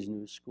building these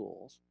new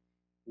schools,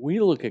 we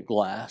look at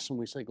glass and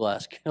we say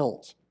glass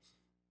kills.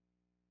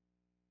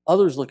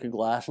 Others look at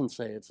glass and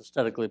say it's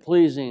aesthetically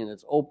pleasing,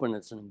 it's open,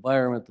 it's an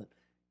environment that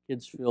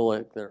kids feel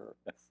like they're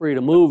free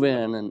to move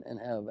in and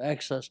have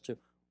access to.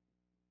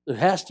 There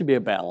has to be a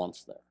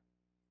balance there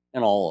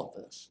in all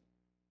of this.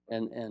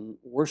 And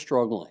we're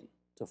struggling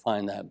to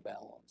find that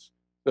balance.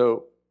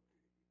 So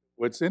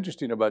what's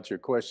interesting about your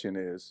question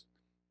is,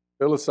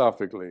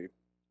 philosophically,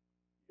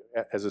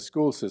 as a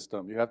school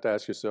system, you have to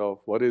ask yourself,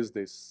 what is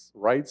the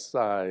right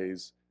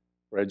size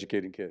for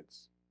educating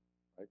kids?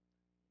 Right?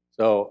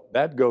 So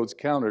that goes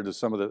counter to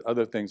some of the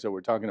other things that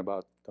we're talking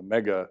about, the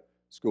mega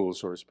schools,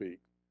 so to speak.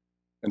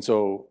 And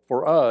so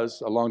for us,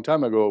 a long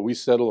time ago, we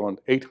settled on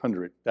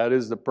 800. That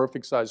is the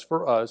perfect size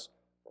for us,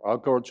 for our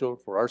culture,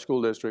 for our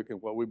school district,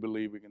 and what we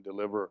believe we can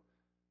deliver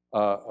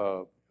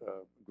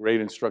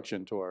great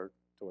instruction to our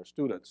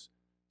students.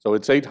 So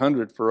it's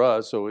 800 for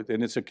us,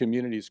 and it's a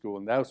community school,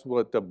 and that's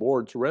what the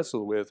boards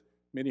wrestled with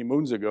many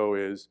moons ago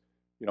is,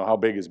 how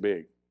big is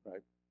big,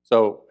 right?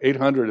 So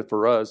 800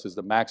 for us is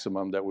the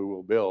maximum that we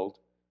will build.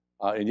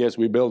 And yes,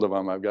 we build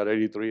them. I've got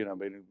 83, and I'm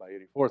building my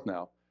 84th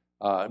now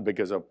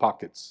because of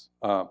pockets.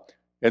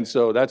 And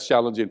so that's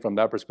challenging from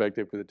that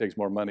perspective because it takes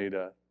more money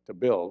to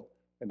build,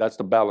 and that's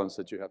the balance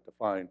that you have to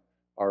find.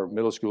 Our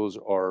middle schools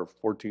are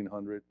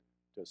 1,400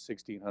 to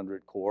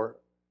 1,600 core,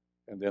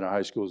 and then our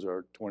high schools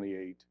are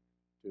 2,800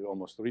 to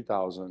almost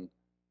 3,000,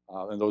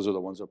 and those are the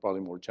ones that are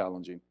probably more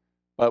challenging.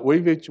 But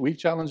we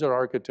challenge our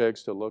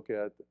architects to look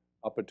at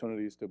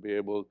opportunities to be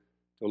able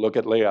to look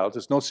at layouts.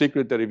 It's no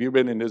secret that if you've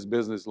been in this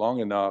business long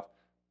enough,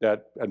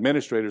 that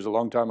administrators a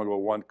long time ago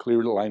want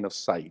clear line of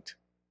sight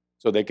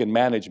so they can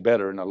manage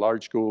better. In a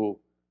large school,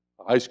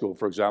 a high school,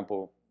 for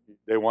example,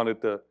 they wanted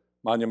the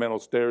monumental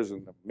stairs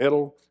in the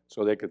middle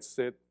so they could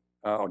sit,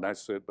 or not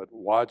sit, but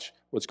watch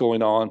what's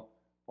going on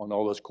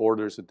all those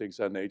corridors and things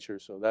of that nature.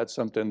 So that's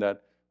something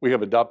that we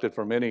have adopted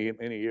for many,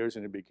 many years,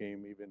 and it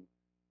became even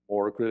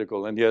more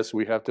critical. And yes,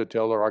 we have to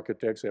tell our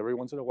architects every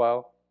once in a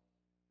while,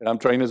 and I'm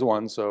trained as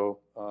one, so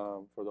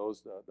for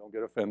those that don't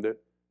get offended,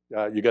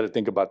 you got to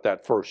think about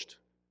that first.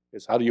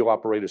 Is how do you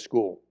operate a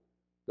school?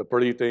 The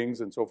pretty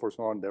things and so forth and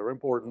so on, they're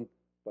important,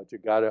 but you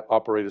got to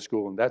operate a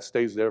school, and that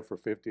stays there for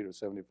 50 to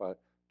 75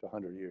 to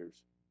 100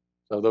 years.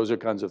 So those are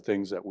kinds of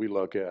things that we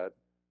look at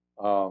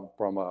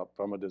from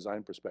a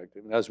design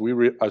perspective. And as we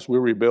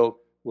rebuild,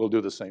 we'll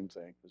do the same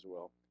thing as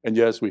well. And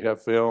yes, we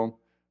have film.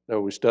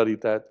 We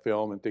studied that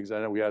film and things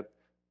like that. We had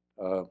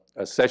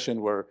a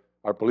session where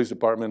our police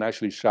department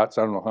actually shot,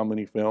 I don't know how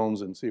many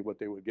films, and see what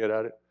they would get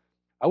at it.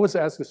 I was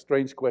asked a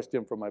strange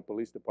question from my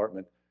police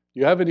department. Do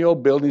you have any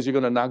old buildings you're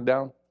going to knock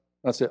down?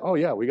 And I said, oh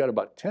yeah, we got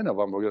about 10 of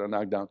them we're going to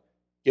knock down.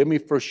 Give me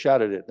first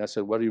shot at it. And I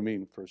said, what do you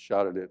mean first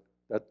shot at it?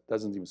 That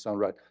doesn't even sound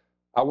right.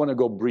 I want to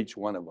go breach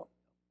one of them.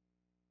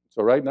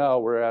 So right now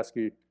we are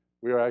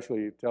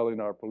actually telling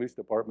our police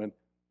department,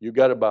 you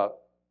got about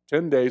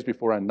 10 days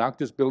before I knock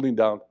this building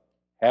down,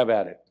 have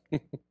at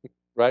it,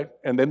 right?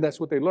 And then that's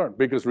what they learn,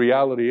 because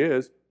reality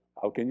is,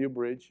 how can you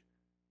breach?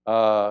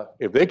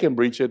 If they can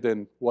breach it,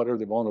 then what are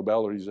the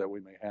vulnerabilities that we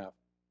may have?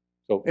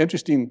 So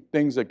interesting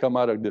things that come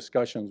out of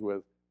discussions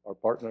with our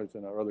partners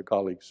and our other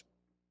colleagues.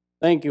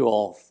 Thank you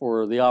all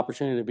for the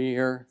opportunity to be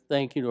here.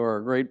 Thank you to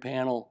our great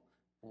panel,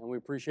 and we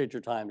appreciate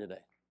your time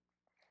today.